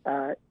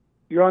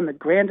 you're on the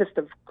grandest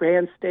of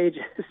grand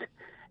stages,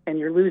 and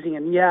you're losing.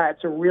 And yeah,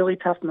 it's a really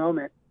tough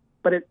moment.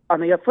 But on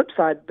the flip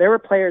side, there were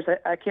players.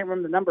 I can't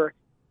remember the number.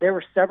 There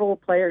were several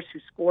players who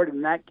scored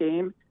in that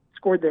game,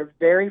 scored their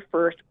very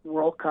first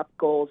World Cup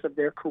goals of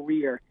their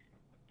career,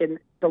 and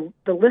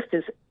the list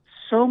is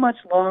so much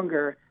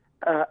longer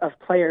of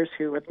players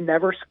who have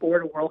never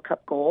scored a World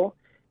Cup goal.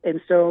 And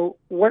so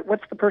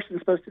what's the person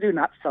supposed to do?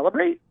 Not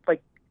celebrate?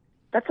 Like,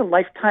 that's a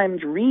lifetime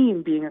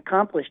dream being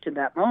accomplished in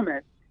that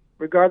moment,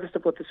 regardless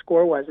of what the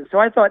score was. And so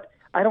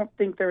I don't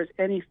think there was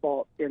any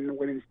fault in the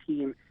women's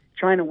team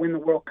trying to win the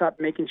World Cup,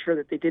 making sure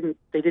that they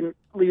didn't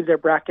leave their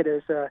bracket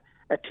as a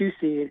 2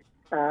 seed.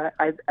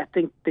 I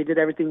think they did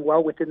everything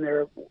well within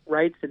their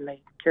rights, and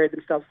they carried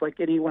themselves like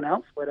anyone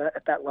else would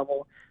at that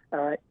level,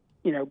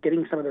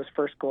 getting some of those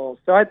first goals.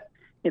 So I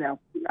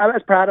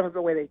was proud of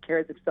the way they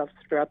carried themselves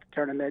throughout the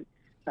tournament.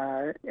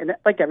 And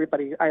like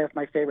everybody, I have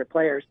my favorite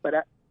players, but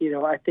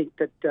I think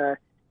that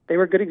they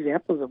were good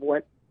examples of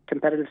what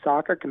competitive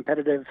soccer,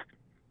 competitive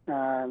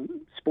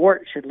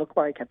sport should look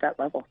like at that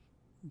level.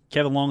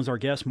 Kevin Long is our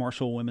guest,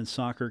 Marshall women's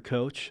soccer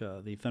coach.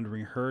 The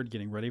Thundering Herd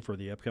getting ready for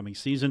the upcoming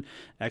season.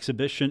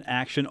 Exhibition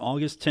action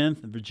August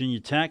 10th at Virginia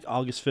Tech,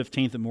 August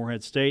 15th at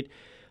Morehead State.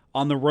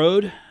 On the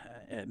road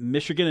at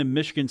Michigan and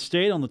Michigan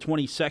State on the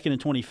 22nd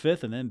and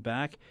 25th, and then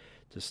back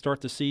to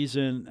start the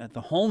season at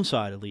the home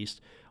side at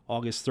least,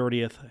 August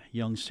 30th,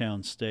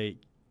 Youngstown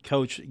State.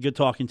 Coach, good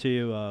talking to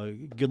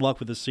you. Good luck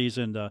with the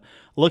season.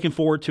 Looking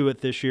forward to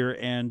it this year.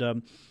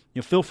 And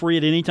feel free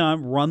at any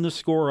time, run the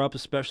score up,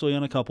 especially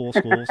on a couple of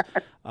schools.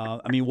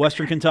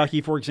 Western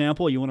Kentucky, for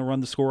example, you want to run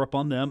the score up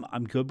on them.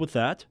 I'm good with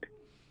that.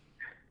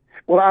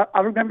 Well,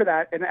 I'll remember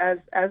that. And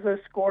as those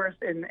scores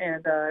and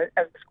as the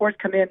scores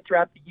come in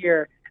throughout the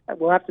year,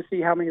 we'll have to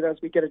see how many of those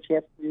we get a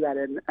chance to do that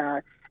in.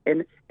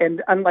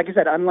 And like I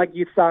said, unlike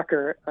youth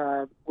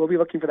soccer, we'll be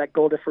looking for that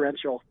goal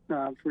differential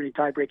for any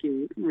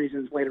tie-breaking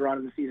reasons later on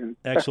in the season.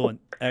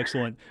 Excellent.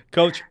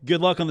 Coach,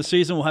 good luck on the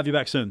season. We'll have you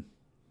back soon.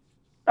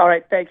 All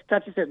right, thanks.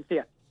 Talk to you soon. See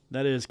ya.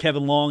 That is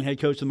Kevin Long, head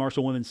coach of the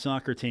Marshall women's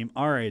soccer team.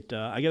 All right,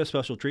 I got a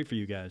special treat for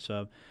you guys.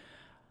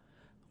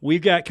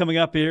 We've got coming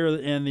up here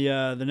in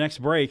the next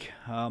break,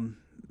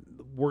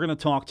 we're going to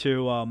talk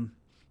to,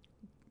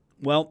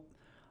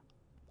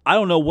 I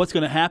don't know what's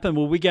going to happen,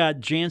 but we got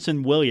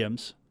Jansen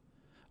Williams,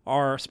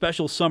 our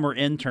special summer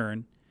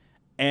intern,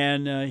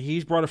 and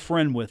he's brought a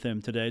friend with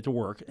him today to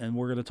work, and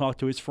we're going to talk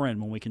to his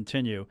friend when we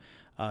continue.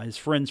 His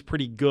friend's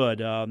pretty good.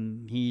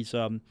 He's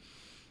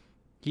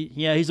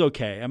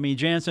okay.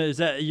 Jansen,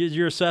 is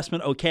your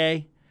assessment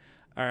okay?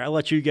 All right, I'll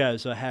let you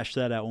guys hash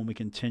that out when we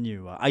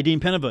continue. Ajdin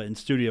Penava in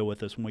studio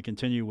with us when we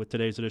continue with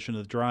today's edition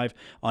of The Drive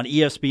on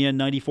ESPN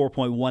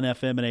 94.1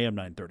 FM and AM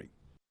 930.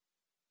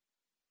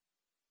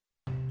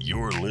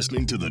 You're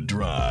listening to The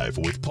Drive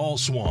with Paul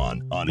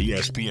Swann on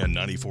ESPN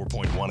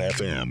 94.1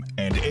 FM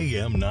and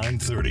AM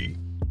 930.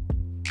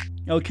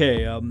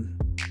 Okay,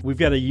 we've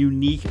got a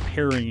unique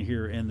pairing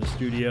here in the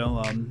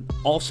studio.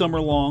 All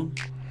summer long,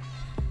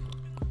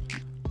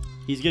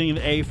 he's getting an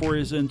A for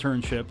his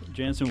internship.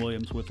 Jansen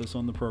Williams with us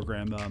on the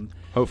program.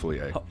 Hopefully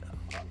A.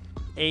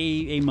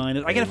 A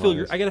minus. I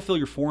gotta fill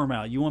your form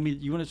out. You want me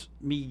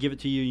to give it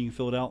to you? You can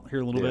fill it out here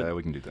a little bit. Yeah,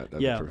 we can do that.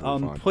 That'd be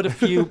fine. Put a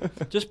few.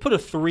 Just put a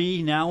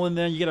 3 now and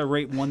then. You gotta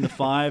rate 1 to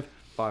 5.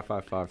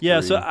 5. Yeah.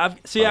 3,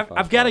 So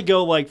I've got to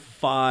go like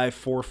 5,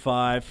 4,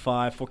 5,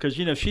 5, 4,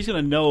 because she's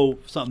gonna know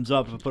something's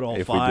up if I put all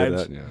if 5s. We did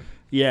that, yeah.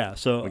 Yeah,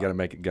 so we got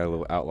to get a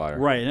little outlier,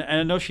 right? And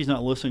I know she's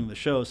not listening to the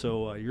show,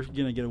 so you're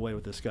gonna get away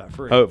with this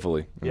scot-free.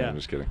 Hopefully, yeah. I'm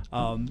just kidding.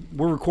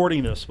 We're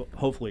recording this,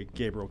 hopefully,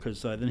 Gabriel,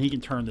 because then he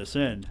can turn this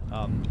in.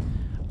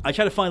 I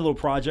try to find little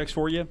projects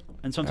for you,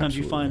 and sometimes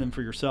you find them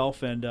for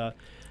yourself. And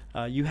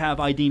you have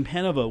Ajdin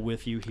Penava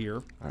with you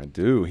here. I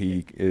do.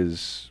 He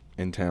is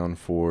in town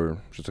for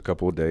just a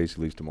couple of days.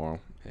 He leaves tomorrow,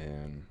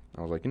 and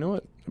I was like, you know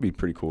what? It'd be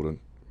pretty cool to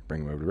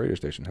bring him over to the radio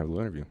station and have a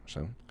little interview.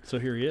 So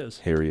here he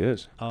is. Here he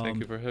is. Thank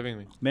you for having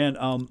me. Man,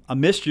 I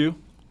missed you.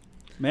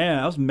 Man,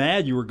 I was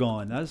mad you were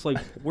gone. I was like,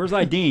 where's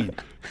Ajdin?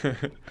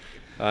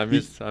 I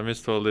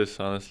missed all this,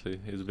 honestly.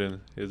 It's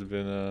been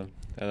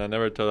and I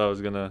never thought I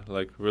was gonna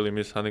really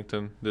miss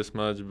Huntington this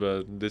much,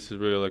 but this is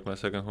really like my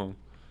second home.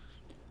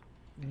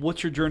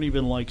 What's your journey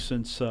been like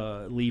since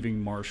leaving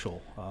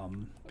Marshall?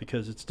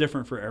 Because it's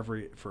different for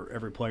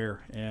every player,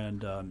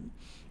 and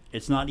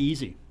it's not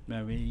easy.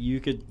 You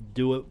could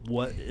do it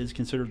what is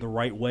considered the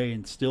right way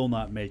and still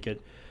not make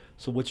it.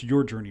 So what's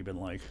your journey been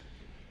like?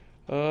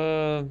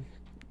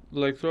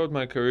 Throughout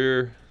my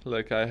career,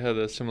 I had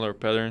a similar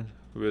pattern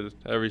with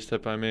every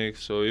step I make.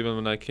 So even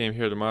when I came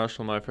here to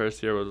Marshall, my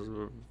first year was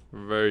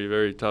very,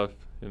 very tough.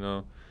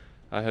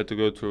 I had to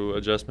go through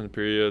adjustment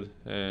period,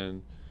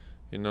 and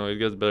it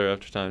gets better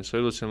after time. So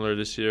it was similar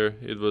this year.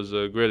 It was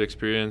a great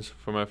experience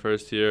for my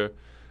first year.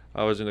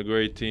 I was in a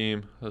great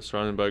team,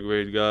 surrounded by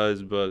great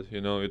guys, but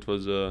it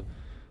was a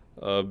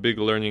big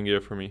learning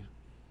year for me.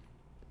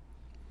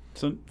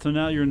 So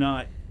now you're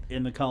not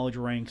in the college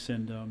ranks,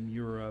 and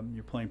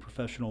you're playing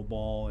professional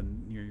ball,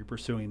 and you're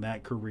pursuing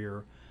that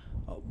career.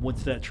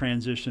 What's that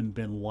transition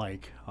been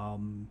like?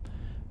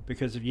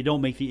 Because if you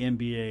don't make the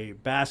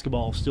NBA,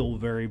 basketball is still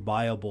very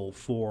viable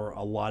for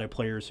a lot of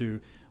players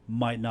who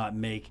might not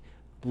make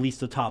at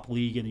least the top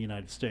league in the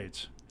United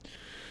States.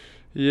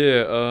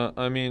 Yeah,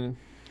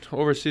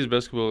 overseas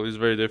basketball is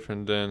very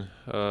different than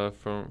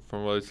from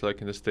what it's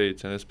like in the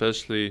States, and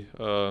especially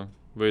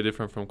very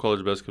different from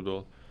college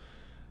basketball.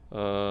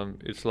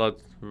 It's a lot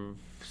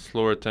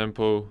slower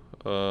tempo,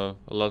 a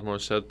lot more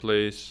set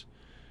plays.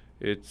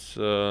 It's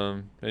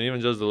and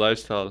even just the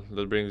lifestyle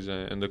that brings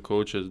and the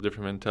coaches,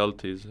 different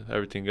mentalities.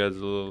 Everything adds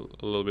a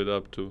little bit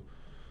up to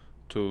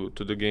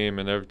the game,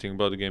 and everything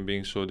about the game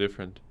being so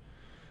different.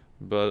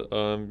 But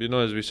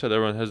as we said,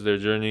 everyone has their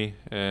journey,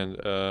 and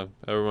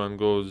everyone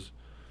goes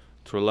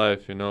through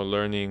life,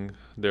 learning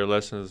their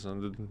lessons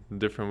in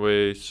different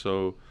ways.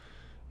 So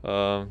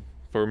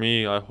for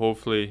me,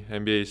 hopefully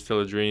NBA is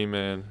still a dream,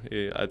 and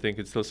I think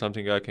it's still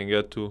something I can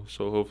get to.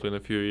 So hopefully in a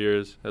few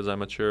years, as I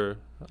mature,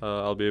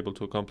 I'll be able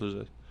to accomplish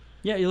it.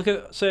 Yeah, you look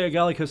at, say, a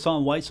guy like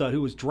Hassan Whiteside,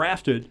 who was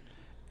drafted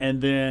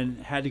and then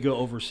had to go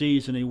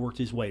overseas, and he worked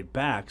his way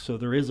back. So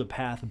there is a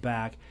path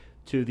back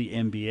to the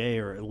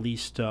NBA, or at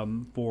least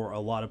for a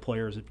lot of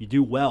players. If you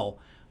do well,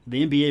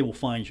 the NBA will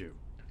find you.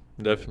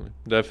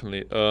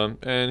 Definitely.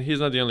 And he's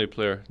not the only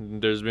player.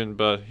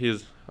 But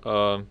he's,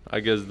 I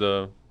guess,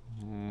 the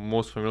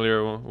most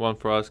familiar one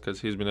for us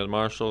because he's been at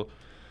Marshall.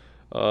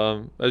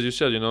 As you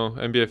said,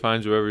 NBA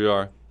finds you wherever you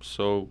are.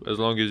 So as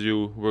long as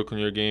you work on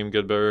your game,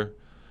 get better,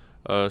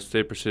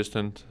 stay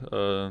persistent,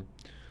 go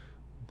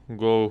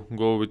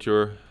with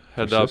your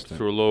head up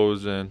through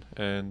lows and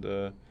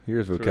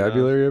Here's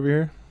vocabulary over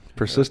here.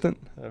 Persistent.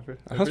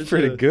 That's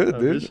pretty good,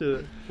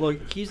 dude.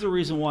 Look, he's the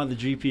reason why the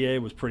GPA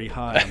was pretty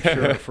high, I'm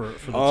sure, for the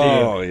team.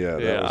 Oh,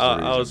 yeah.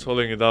 I was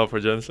holding it down for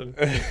Jensen.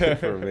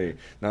 For me.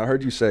 Now, I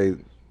heard you say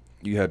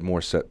you had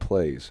more set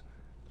plays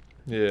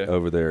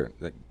over there.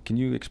 Can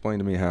you explain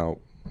to me how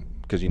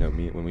 – because,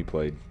 when we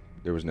played,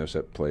 there was no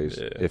set plays,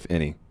 if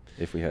any,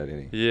 if we had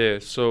any. Yeah,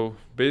 so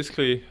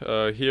basically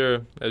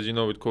here, as you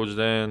know, with Coach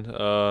Dan,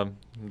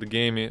 the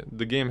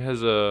game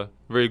has a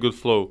very good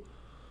flow.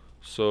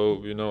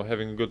 So,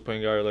 having a good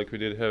point guard like we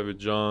did have with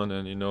John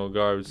and,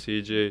 guard with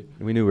CJ.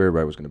 We knew where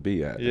everybody was going to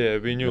be at. Yeah,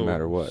 we knew. No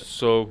matter what.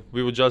 So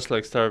we would just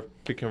start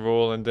pick and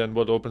roll, and then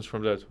what opens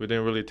from that. We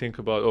didn't really think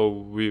about,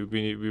 we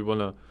want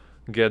to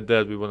get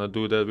that, we want to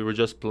do that. We were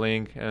just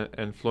playing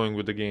and flowing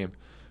with the game.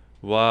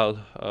 While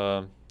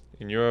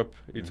in Europe,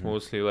 it's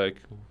mostly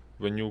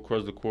when you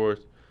cross the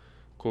court,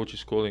 coach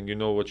is calling, you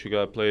know what you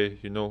got to play,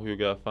 you know who you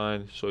got to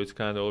find. So it's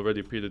kind of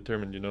already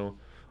predetermined,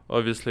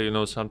 Obviously,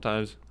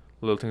 sometimes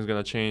little things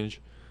gonna change,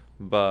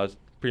 but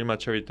pretty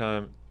much every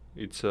time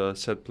it's a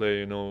set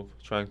play,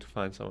 trying to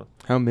find someone.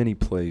 How many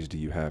plays do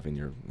you have in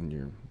your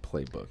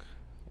playbook?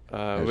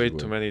 Way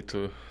too many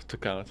to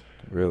count.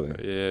 Really?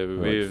 Yeah,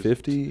 we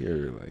 50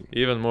 or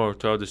even more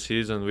throughout the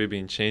season. We've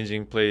been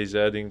changing plays,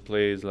 adding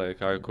plays.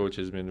 Our coach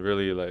has been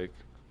really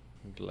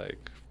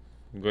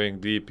going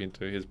deep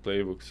into his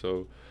playbook.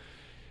 So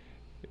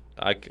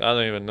I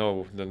don't even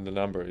know the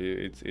number.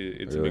 It's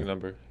really? A big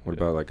number. What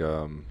about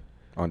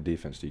on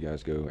defense? Do you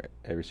guys go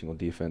every single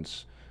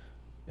defense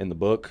in the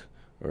book,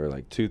 or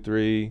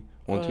 2-3,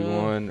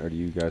 1-2-1, or do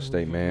you guys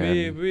stay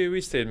man?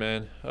 We stayed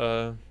man.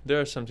 There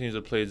are some teams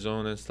that played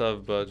zone and stuff,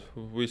 but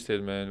we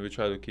stayed man. We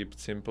try to keep it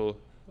simple,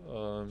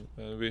 and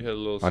we had a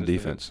little on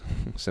defense.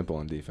 Simple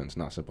on defense,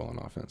 not simple on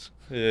offense.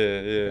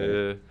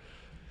 Yeah.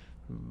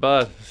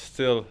 But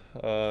still,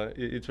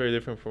 it's very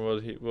different from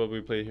what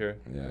we play here.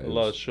 Yeah, a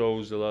lot of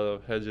shows, a lot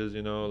of hedges,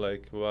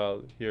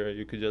 while here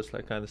you could just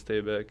kind of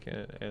stay back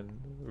and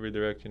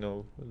redirect,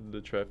 the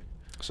traffic.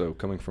 So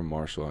coming from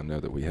Marshall, I know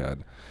that we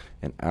had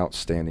an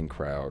outstanding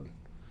crowd,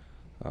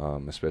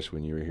 especially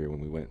when you were here,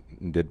 when we went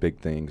and did big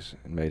things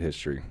and made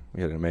history.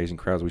 We had an amazing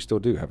crowd. We still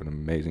do have an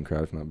amazing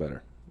crowd, if not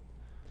better.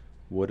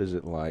 What is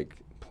it like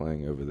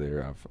playing over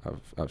there?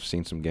 I've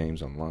seen some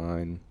games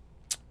online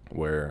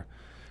where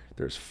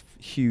there's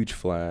huge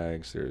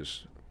flags,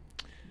 there's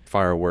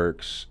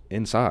fireworks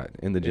inside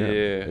in the gym.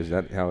 Yeah. Is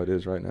that how it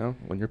is right now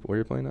where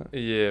you're playing at?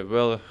 Yeah,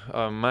 well,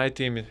 my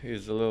team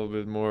is a little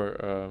bit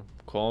more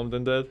calm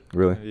than that.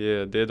 Really?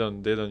 Yeah, they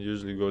don't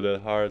usually go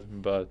that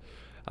hard, but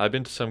I've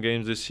been to some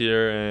games this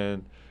year,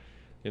 and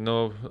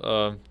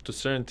to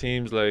certain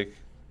teams,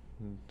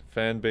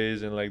 fan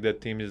base and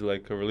that team is a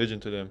religion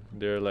to them.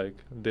 They're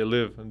they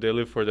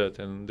live for that,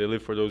 and they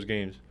live for those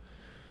games.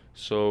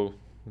 So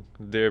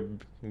their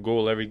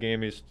goal every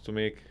game is to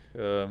make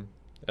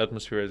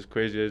atmosphere as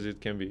crazy as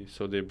it can be.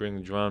 So they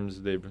bring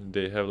drums, they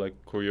have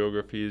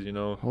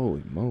choreographies,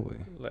 Holy moly.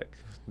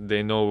 They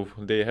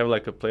have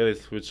a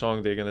playlist with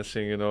songs they're gonna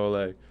sing,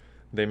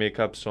 they make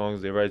up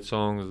songs, they write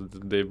songs,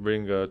 they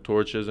bring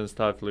torches and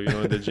stuff,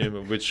 in the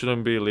gym, which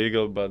shouldn't be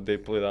illegal, but they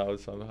pull it out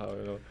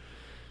somehow,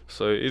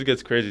 So it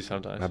gets crazy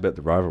sometimes. I bet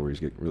the rivalries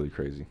get really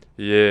crazy.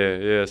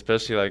 Yeah,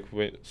 especially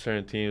with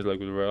certain teams,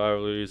 with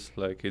rivalries,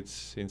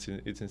 it's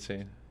insane. It's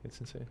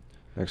insane.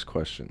 Next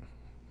question: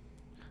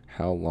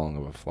 how long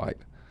of a flight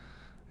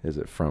is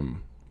it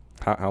from?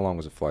 How long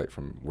was the flight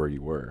from where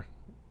you were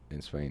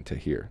in Spain to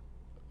here?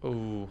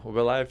 Oh,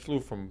 well, I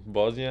flew from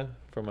Bosnia,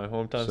 from my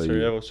hometown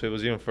Sarajevo, so it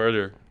was even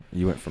further.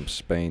 You went from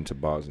Spain to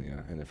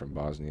Bosnia, and then from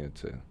Bosnia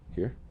to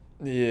here?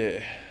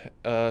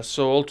 Yeah.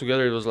 So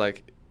altogether, it was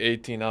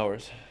 18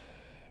 hours.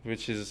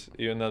 Which is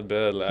even not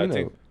bad. I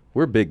think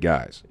we're big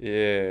guys.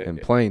 Yeah.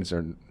 And planes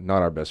are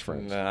not our best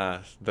friends. Nah,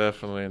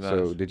 definitely not.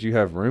 So did you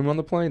have room on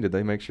the plane? Did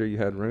they make sure you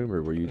had room,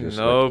 or were you just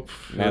Nope.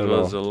 It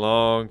was a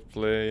long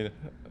plane.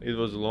 It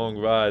was a long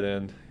ride,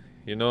 and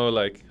I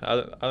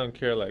don't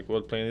care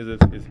what plane is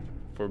it.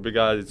 For big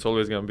guys, it's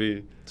always gonna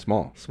be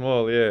small.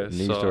 Small, yeah.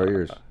 Knees to our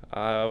ears.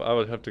 I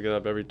would have to get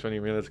up every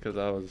 20 minutes because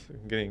I was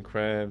getting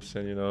cramps,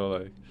 and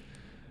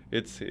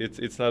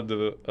it's not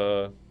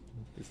the.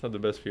 It's not the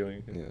best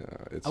feeling. Yeah,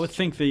 I would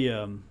think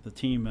the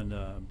team in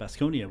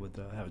Baskonia would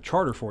have a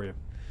charter for you,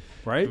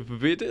 right?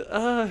 We did.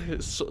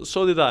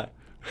 So did I.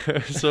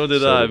 so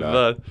did I.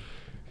 But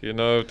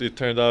it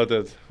turned out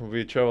that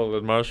we traveled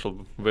at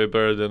Marshall way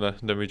better than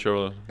they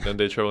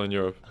travel in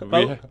Europe.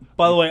 By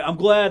the way, I'm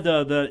glad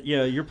that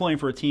you're playing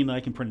for a team that I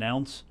can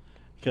pronounce,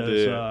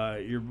 because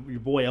your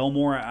boy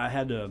Elmore, I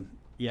had to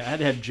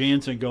have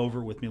Jansen go over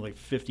with me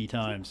 50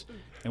 times,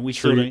 and we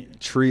still didn't.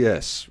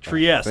 Trieste.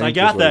 I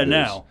got that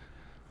now.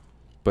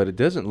 But it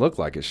doesn't look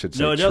like it should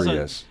say no, it doesn't.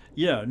 Trieste.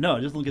 Yeah,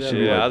 no, just look at that.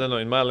 Yeah, I don't know.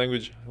 In my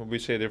language, we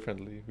say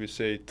differently. We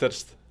say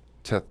thirst.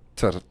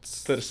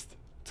 Thirst.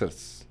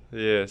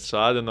 Yeah, so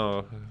I don't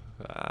know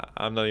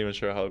I'm not even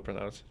sure how to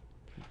pronounce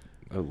it.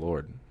 Oh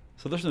Lord.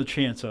 So there's no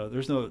chance.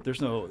 There's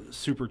no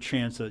super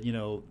chance that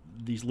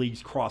these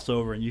leagues cross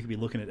over and you could be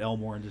looking at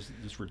Elmore and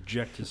just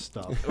reject his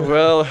stuff.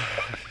 Well,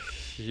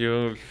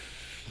 you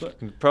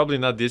probably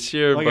not this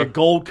year, Like but a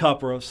Gold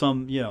Cup or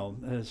some,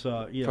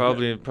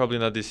 probably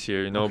not this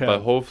year, Okay. But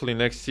hopefully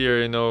next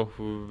year,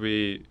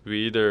 we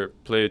either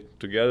play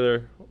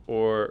together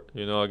or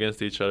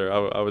against each other.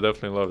 I would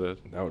definitely love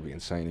that. That would be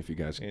insane if you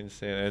guys.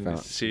 Insane. And found-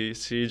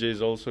 CJ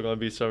is also gonna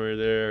be somewhere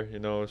there,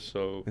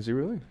 So Is he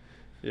really?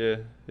 yeah,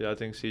 I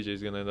think CJ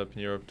is gonna end up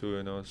in Europe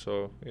too,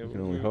 So You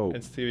can only hope.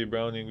 And Stevie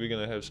Browning, we're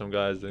gonna have some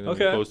guys that are gonna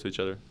Okay. be close to each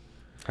other.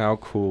 How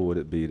cool would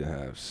it be to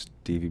have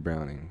Stevie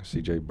Browning,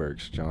 CJ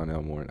Burks, John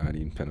Elmore, and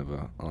Ajdin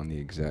Penava on the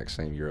exact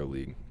same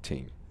EuroLeague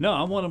team? No,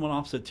 I want them on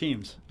opposite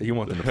teams. You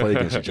want them to play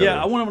against each other? Yeah,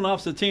 I want them on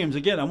opposite teams.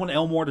 Again, I want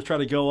Elmore to try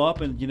to go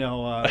up and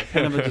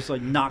Penava just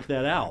like knock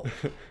that out.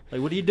 Like,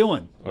 what are you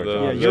doing? Or Yeah,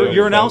 John Yeah, Elmore.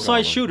 you're an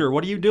outside shooter.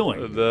 What are you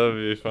doing? That would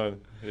be fun.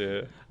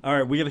 Yeah. All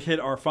right, we got to hit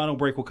our final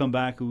break. We'll come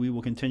back. We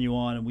will continue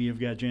on, and we have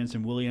got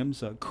Jansen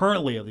Williams,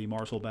 currently of the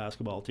Marshall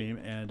basketball team,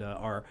 and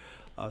our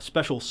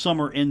special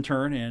summer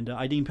intern, and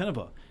Ajdin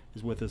Penava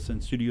is with us in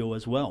studio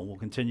as well. We'll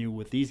continue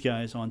with these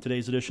guys on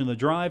today's edition of The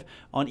Drive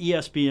on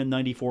ESPN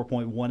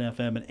 94.1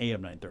 FM and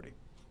AM 930.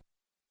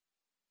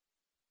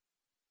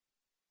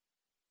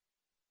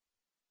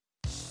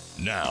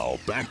 Now,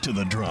 back to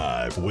The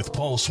Drive with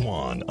Paul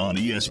Swann on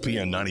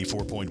ESPN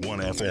 94.1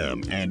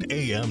 FM and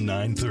AM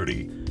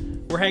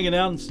 930. We're hanging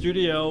out in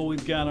studio.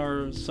 We've got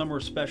our summer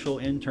special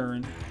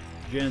intern,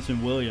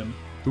 Jansen Williams.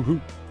 Your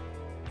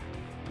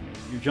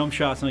jump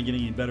shot's not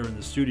getting any better in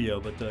the studio,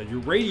 but your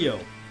radio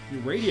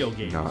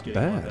game is Not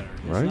getting a lot bad, better.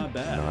 right? It's not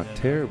bad. Not And,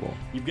 terrible.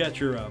 You've got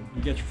your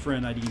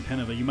friend Ajdin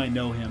Penava. You might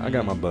know him. I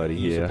got my buddy,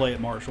 He used yeah. to play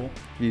at Marshall.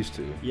 Used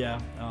to. Yeah,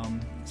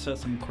 set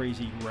some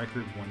crazy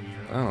record one year.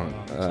 I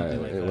don't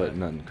something like it that. wasn't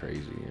nothing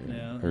crazy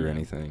or Yeah.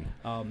 anything.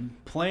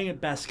 Playing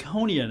at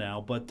Baskonia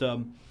now, but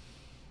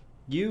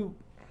you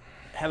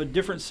have a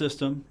different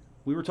system.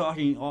 We were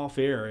talking off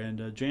air,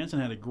 and Jansen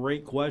had a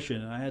great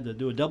question, and I had to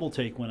do a double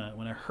take when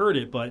I heard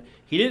it, but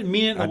he didn't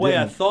mean it in the way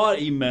I didn't. thought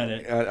he meant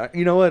it.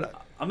 You know what?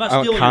 I'm not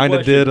I stealing your kind of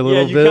question. did a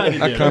little Yeah, you bit.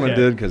 kinda I did, kind of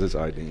okay. did because it's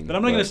Ajdin. But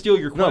I'm not going to steal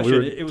your No, we question.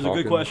 were It was a good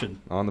talking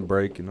question. on the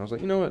break, and I was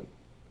like, you know what?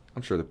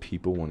 I'm sure the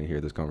people want to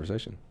hear this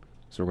conversation,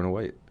 so we're going to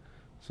wait.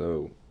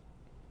 So,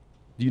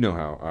 you know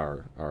how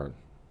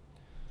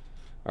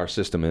our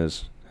system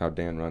is, how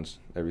Dan runs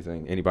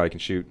everything. Anybody can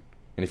shoot,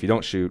 and if you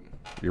don't shoot,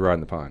 you're riding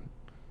the pine.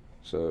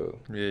 So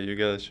Yeah, you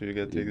gotta shoot. You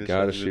gotta take you the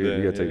gotta shot. shoot.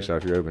 You gotta take a shot.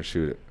 If you're open,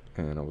 shoot it.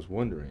 And I was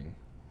wondering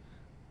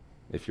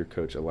if your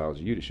coach allows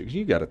you to shoot. 'Cause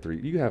you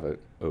have a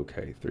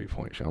okay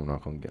 3-point shot. I'm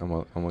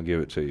gonna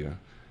give it to you.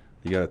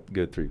 You got a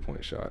good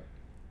 3-point shot.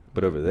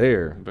 But over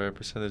there, Better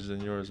percentage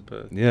than yours,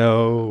 but who's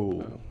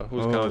oh,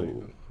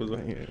 counting?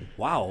 man.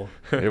 Wow.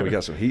 Here we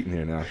got some heat in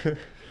here now.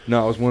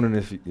 No, I was wondering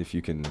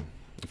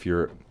if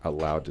you're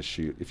allowed to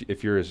shoot.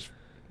 If your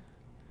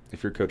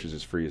coach is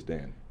as free as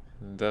Dan.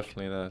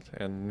 Definitely not,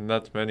 and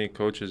not many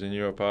coaches in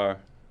Europe are.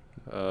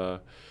 I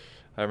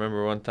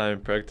remember one time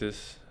in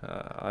practice,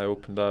 I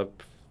opened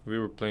up. We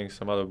were playing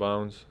some out of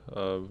bounds.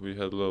 We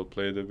had a little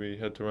play that we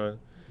had to run,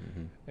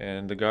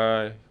 and the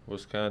guy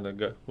was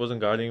wasn't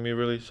guarding me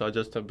really, so I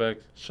just stepped back,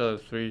 shot a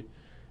 3,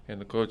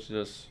 and the coach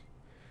just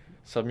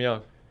subbed me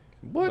out.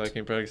 What? Like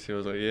in practice, he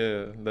was like,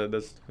 "Yeah,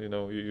 that's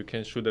you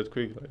can't shoot that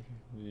quick. Like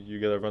you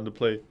gotta run the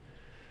play."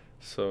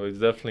 So it's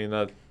definitely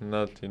not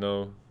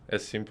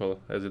as simple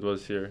as it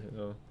was here.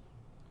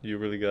 You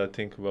really gotta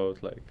think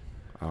about like.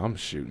 I'm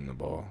shooting the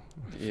ball.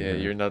 Yeah,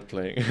 you're not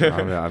playing.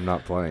 I'm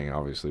not playing,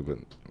 obviously, but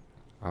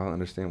I don't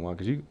understand why.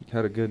 Because you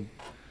had a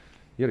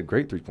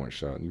great 3-point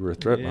shot. You were a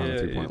threat behind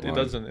the 3-point line.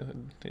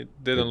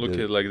 They don't look at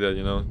it like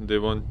that.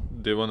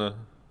 They wanna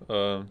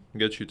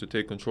get you to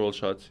take control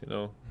shots.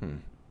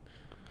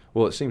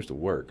 Well, it seems to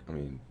work. I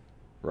mean,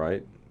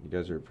 right? You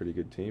guys are a pretty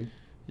good team.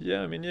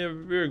 Yeah,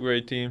 we're a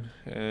great team,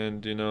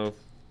 and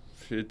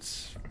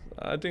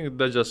I think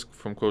that's just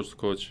from coach to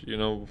coach.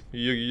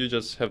 You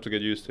just have to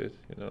get used to it.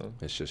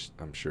 It's just,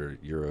 I'm sure,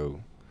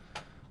 Euro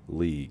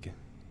League.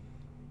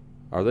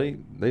 Are they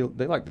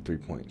like the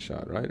 3-point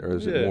shot, right? Or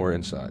is it more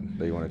inside?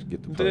 They want to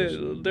get the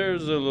post.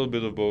 There's a little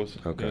bit of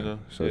both. Okay,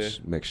 so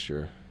it's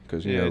mixture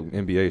because Yeah.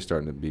 NBA is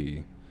starting to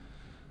be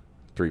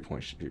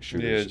 3-point shooters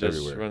Yeah, just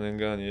everywhere. run and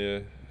gun. Yeah.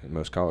 And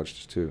most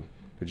colleges too.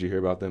 Did you hear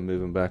about them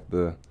moving back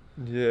the?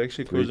 Yeah,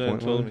 actually, Coach Jan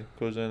 3-point told line? me.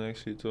 Coach Jan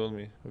actually told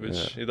me,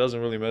 which Yeah. it doesn't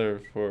really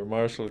matter for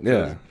Marshall. 'cause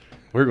Yeah,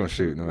 we're gonna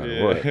shoot no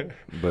matter what.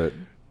 But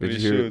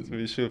did you hear?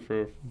 We shoot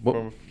from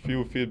a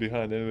few feet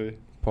behind anyway.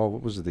 Paul,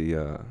 what was the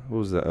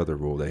other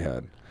rule they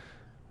had?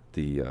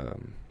 The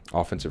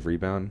offensive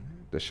rebound.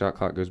 The shot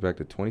clock goes back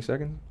to 20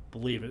 seconds.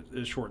 Believe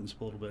it shortens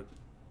a little bit.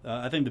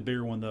 I think the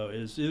bigger one though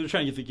is they're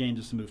trying to get the game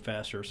just to move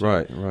faster. So,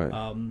 Right.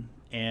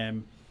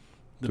 And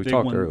the We big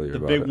talked one, earlier the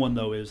about big it. one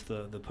though is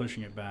the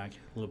pushing it back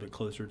a little bit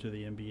closer to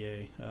the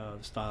NBA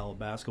style of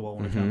basketball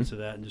when it Mhm. comes to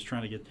that, and just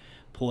trying to get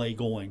play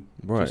going.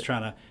 Right. Just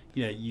trying to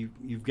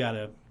you've got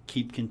to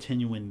keep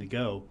continuing to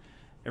go.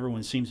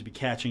 everyone seems to be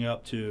catching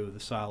up to the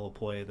style of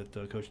play that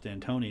Coach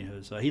D'Antoni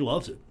has. He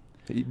loves it.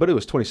 But it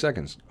was 20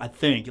 seconds. I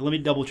think. Let me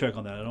double check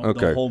on that.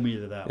 Don't hold me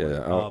to that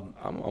one.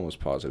 I'm almost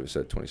positive it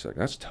said 20 seconds.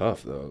 That's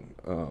tough, though,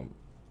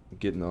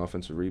 getting the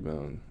offensive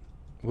rebound.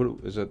 What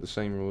is that the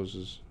same rules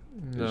as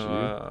No,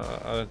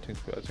 I don't think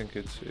so. I think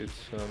it's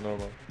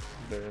normal.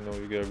 There,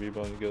 you get a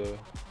rebound, you get a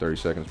 30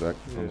 seconds back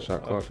on the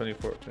shot clock?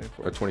 24.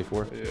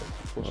 24? Yeah,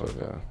 full shot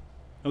clock.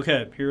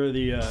 Okay, here are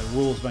the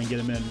rules if I can get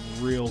them in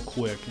real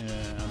quick.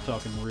 And I'm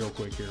talking real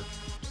quick here.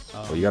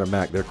 Well, you got a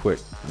Mac. They're quick.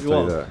 I'll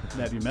tell you that.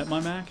 Have you met my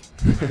Mac?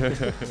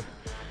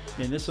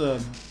 And this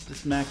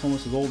Mac's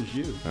almost as old as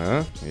you.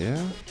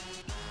 Yeah.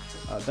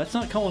 That's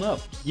not calling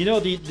up. You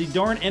know, the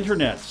darn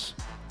internets.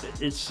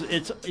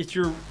 It's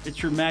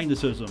your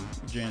magnetism,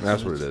 Jansen.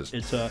 That's what it is.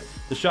 It's the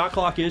shot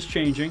clock is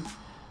changing.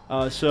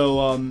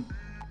 So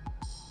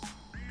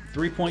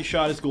 3-point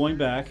shot is going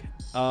back,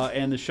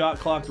 and the shot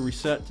clock to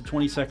reset to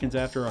 20 seconds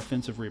after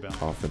offensive rebound.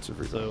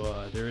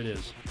 So there it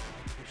is.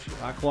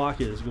 Shot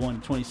clock is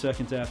going to 20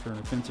 seconds after an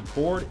offensive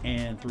board,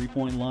 and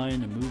 3-point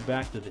line to move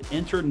back to the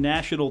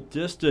international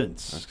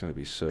distance. That's going to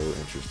be so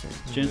interesting.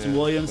 Jensen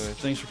Williams,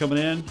 thanks for coming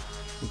in.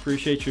 We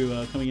appreciate you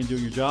coming in and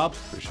doing your job.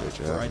 Appreciate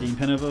you. For Ajdin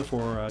Penava,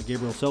 for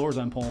Gabriel Sellers,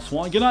 I'm Paul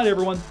Swann. Good night,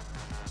 everyone.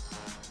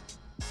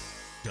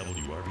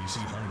 WRBC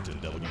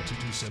Huntington,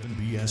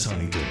 W227BS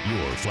Huntington,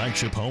 your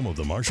flagship home of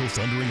the Marshall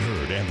Thundering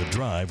Herd and The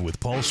Drive with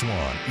Paul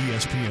Swann,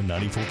 ESPN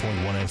 94.1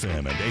 FM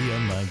and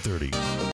AM 930.